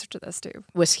real answer to this too.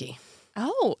 Whiskey.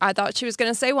 Oh, I thought she was going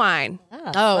to say wine.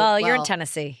 Oh, well, you're in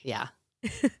Tennessee. Yeah.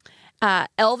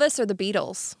 Elvis or the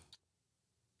Beatles?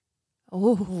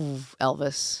 Oh,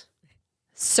 Elvis.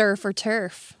 Surf or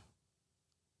turf?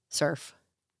 Surf.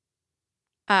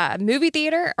 Movie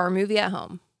theater or movie at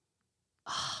home?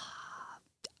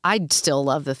 I still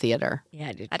love the theater.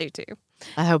 Yeah, I do too.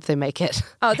 I hope they make it.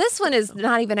 Oh, this one is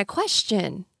not even a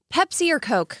question. Pepsi or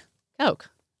Coke? Coke.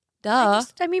 Duh.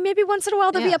 I mean, maybe once in a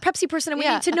while there'll be a Pepsi person, and we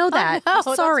need to know that. I know,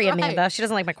 I'm sorry, that's right. Amanda. She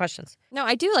doesn't like my questions. No,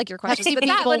 I do like your questions. Pepsi but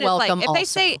that people one is like, welcome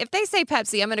if they say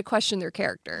Pepsi, I'm going to question their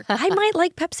character. I might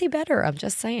like Pepsi better. I'm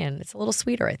just saying. It's a little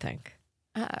sweeter, I think.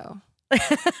 Uh-oh.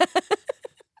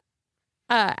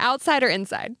 Outside or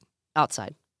inside?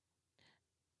 Outside.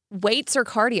 weights or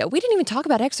cardio? We didn't even talk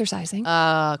about exercising.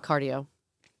 Cardio.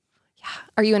 Yeah.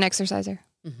 Are you an exerciser?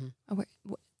 Mm-hmm.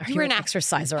 Are you an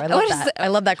exerciser? I love that. I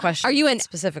love that question. Are you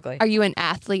specifically? Are you an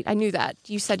athlete? I knew that.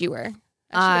 You said you were.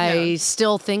 I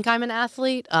still think I'm an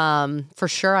athlete. For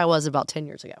sure, I was about 10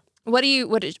 years ago.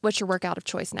 What's your workout of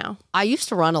choice now? I used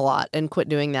to run a lot and quit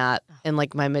doing that in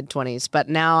like my mid-20s, but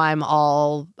now I'm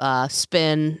all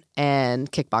spin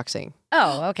and kickboxing.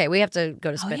 Oh, okay. We have to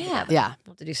go to spin together. Yeah.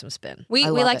 We'll have to do some spin. We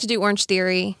like to do Orange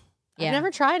Theory. Yeah. I've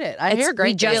never tried it. I hear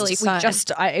great things. Really fun.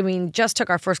 We just took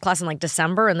our first class in like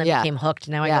December and then became hooked.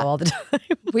 Now I go all the time.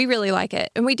 We really like it.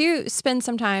 And we do spin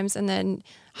sometimes and then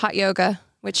hot yoga,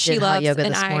 which she loves. Hot yoga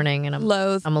and this morning and I'm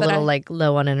loathe. I'm a little like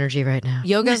low on energy right now.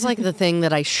 Yoga's like the thing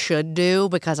that I should do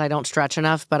because I don't stretch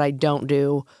enough, but I don't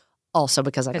do also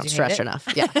because I don't stretch enough.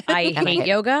 Yeah. I hate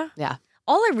yoga. Yeah.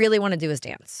 All I really want to do is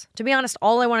dance. To be honest,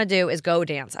 all I want to do is go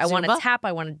dance. I want to tap.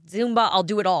 I want to Zumba. I'll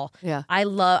do it all. Yeah.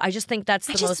 I just think that's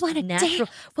the most natural.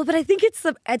 Well, but I think it's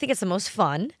the most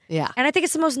fun. Yeah. And I think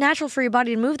it's the most natural for your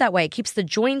body to move that way. It keeps the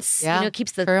joints,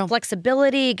 keeps the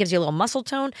flexibility. It gives you a little muscle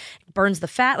tone. It burns the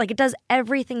fat. Like it does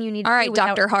everything you need. All right,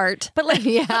 Dr. Hart. But like,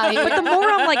 but the more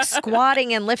I'm like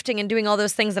squatting and lifting and doing all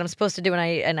those things that I'm supposed to do,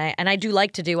 and I do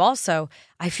like to do also,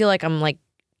 I feel like I'm like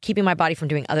keeping my body from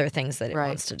doing other things that it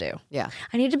wants to do. Yeah.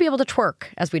 I need to be able to twerk,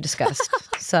 as we discussed.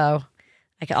 So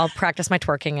I'll practice my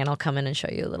twerking and I'll come in and show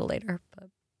you a little later. But.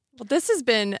 Well, this has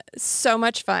been so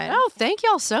much fun. Oh, thank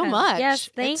y'all so much. Yes,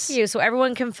 thank you. So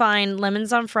everyone can find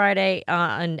Lemons on Friday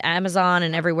on Amazon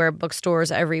and everywhere,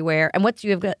 bookstores everywhere. And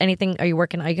you have got anything? Are you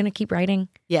going to keep writing?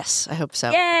 Yes, I hope so.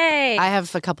 Yay! I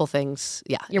have a couple things.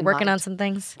 Yeah, you're working on some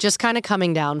things. Just kind of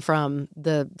coming down from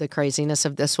the craziness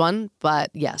of this one,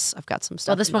 but yes, I've got some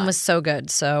stuff. Well, this one was so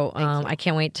good, so I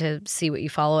can't wait to see what you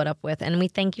follow it up with. And we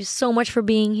thank you so much for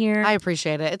being here. I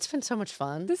appreciate it. It's been so much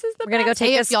fun. This is the We're gonna go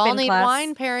take a if spin y'all need class.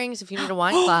 wine pairings, if you need a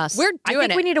wine class, we're doing I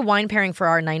think we need a wine pairing for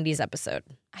our 90s episode.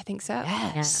 I think so.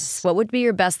 Yes. What would be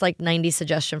your best like 90s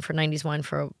suggestion for 90s wine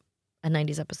for a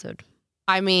 90s episode?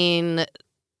 I mean,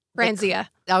 Franzia.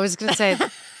 I was going to say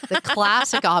the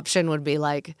classic option would be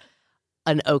like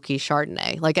an oaky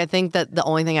Chardonnay. Like I think that the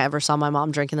only thing I ever saw my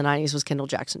mom drink in the 90s was Kendall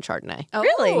Jackson Chardonnay. Oh,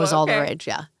 really? It was all the rage,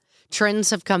 yeah.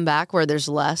 Trends have come back where there's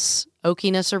less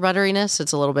oakiness or butteriness.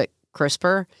 It's a little bit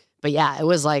crisper. But yeah, it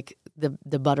was like the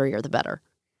butterier the better.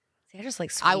 See, I just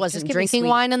like sweet. I wasn't drinking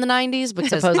wine in the 90s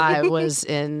because I was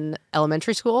in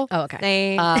elementary school. Oh,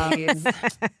 okay.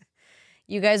 Thanks.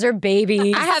 You guys are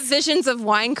babies. I have visions of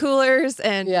wine coolers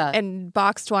and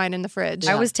boxed wine in the fridge.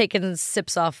 I was taking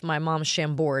sips off my mom's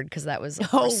Chambord because that was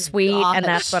sweet, gosh. and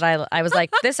that's what I was like,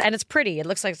 this, and it's pretty. It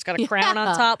looks like it's got a crown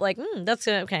on top. Like, that's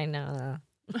good. Okay, no.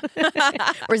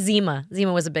 Or Zima.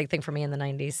 Zima was a big thing for me in the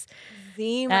 90s.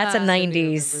 Zima. That's a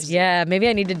 90s. Yeah, maybe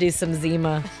I need to do some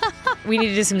Zima. We need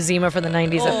to do some Zima for the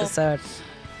 90s episode.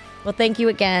 Well, thank you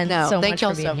again so much. Thank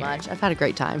y'all for being so here. much. I've had a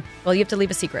great time. Well, you have to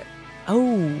leave a secret.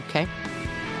 Oh, okay.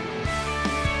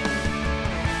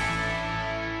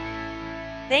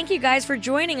 Thank you guys for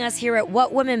joining us here at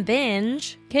What Women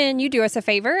Binge. Can you do us a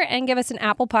favor and give us an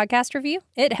Apple Podcast review?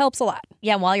 It helps a lot.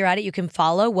 Yeah, and while you're at it, you can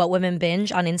follow What Women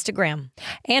Binge on Instagram.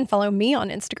 And follow me on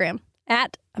Instagram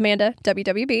at Amanda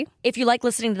WWB. If you like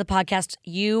listening to the podcast,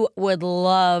 you would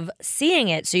love seeing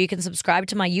it. So you can subscribe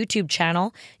to my YouTube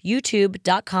channel,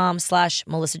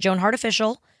 youtube.com/Melissa Joan Hart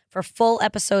Official for full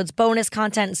episodes, bonus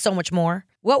content, and so much more.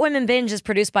 What Women Binge is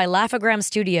produced by Laugh-O-Gram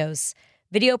Studios.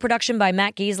 Video production by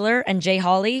Matt Giesler and Jay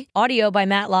Hawley. Audio by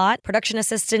Matt Lott. Production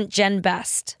assistant Jen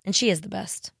Best. And she is the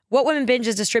best. What Women Binge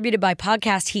is distributed by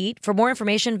Podcast Heat. For more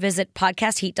information, visit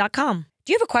podcastheat.com.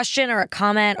 Do you have a question or a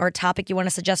comment or a topic you want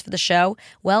to suggest for the show?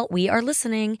 Well, we are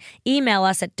listening. Email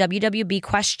us at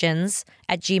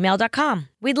wwbquestions@gmail.com.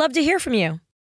 We'd love to hear from you.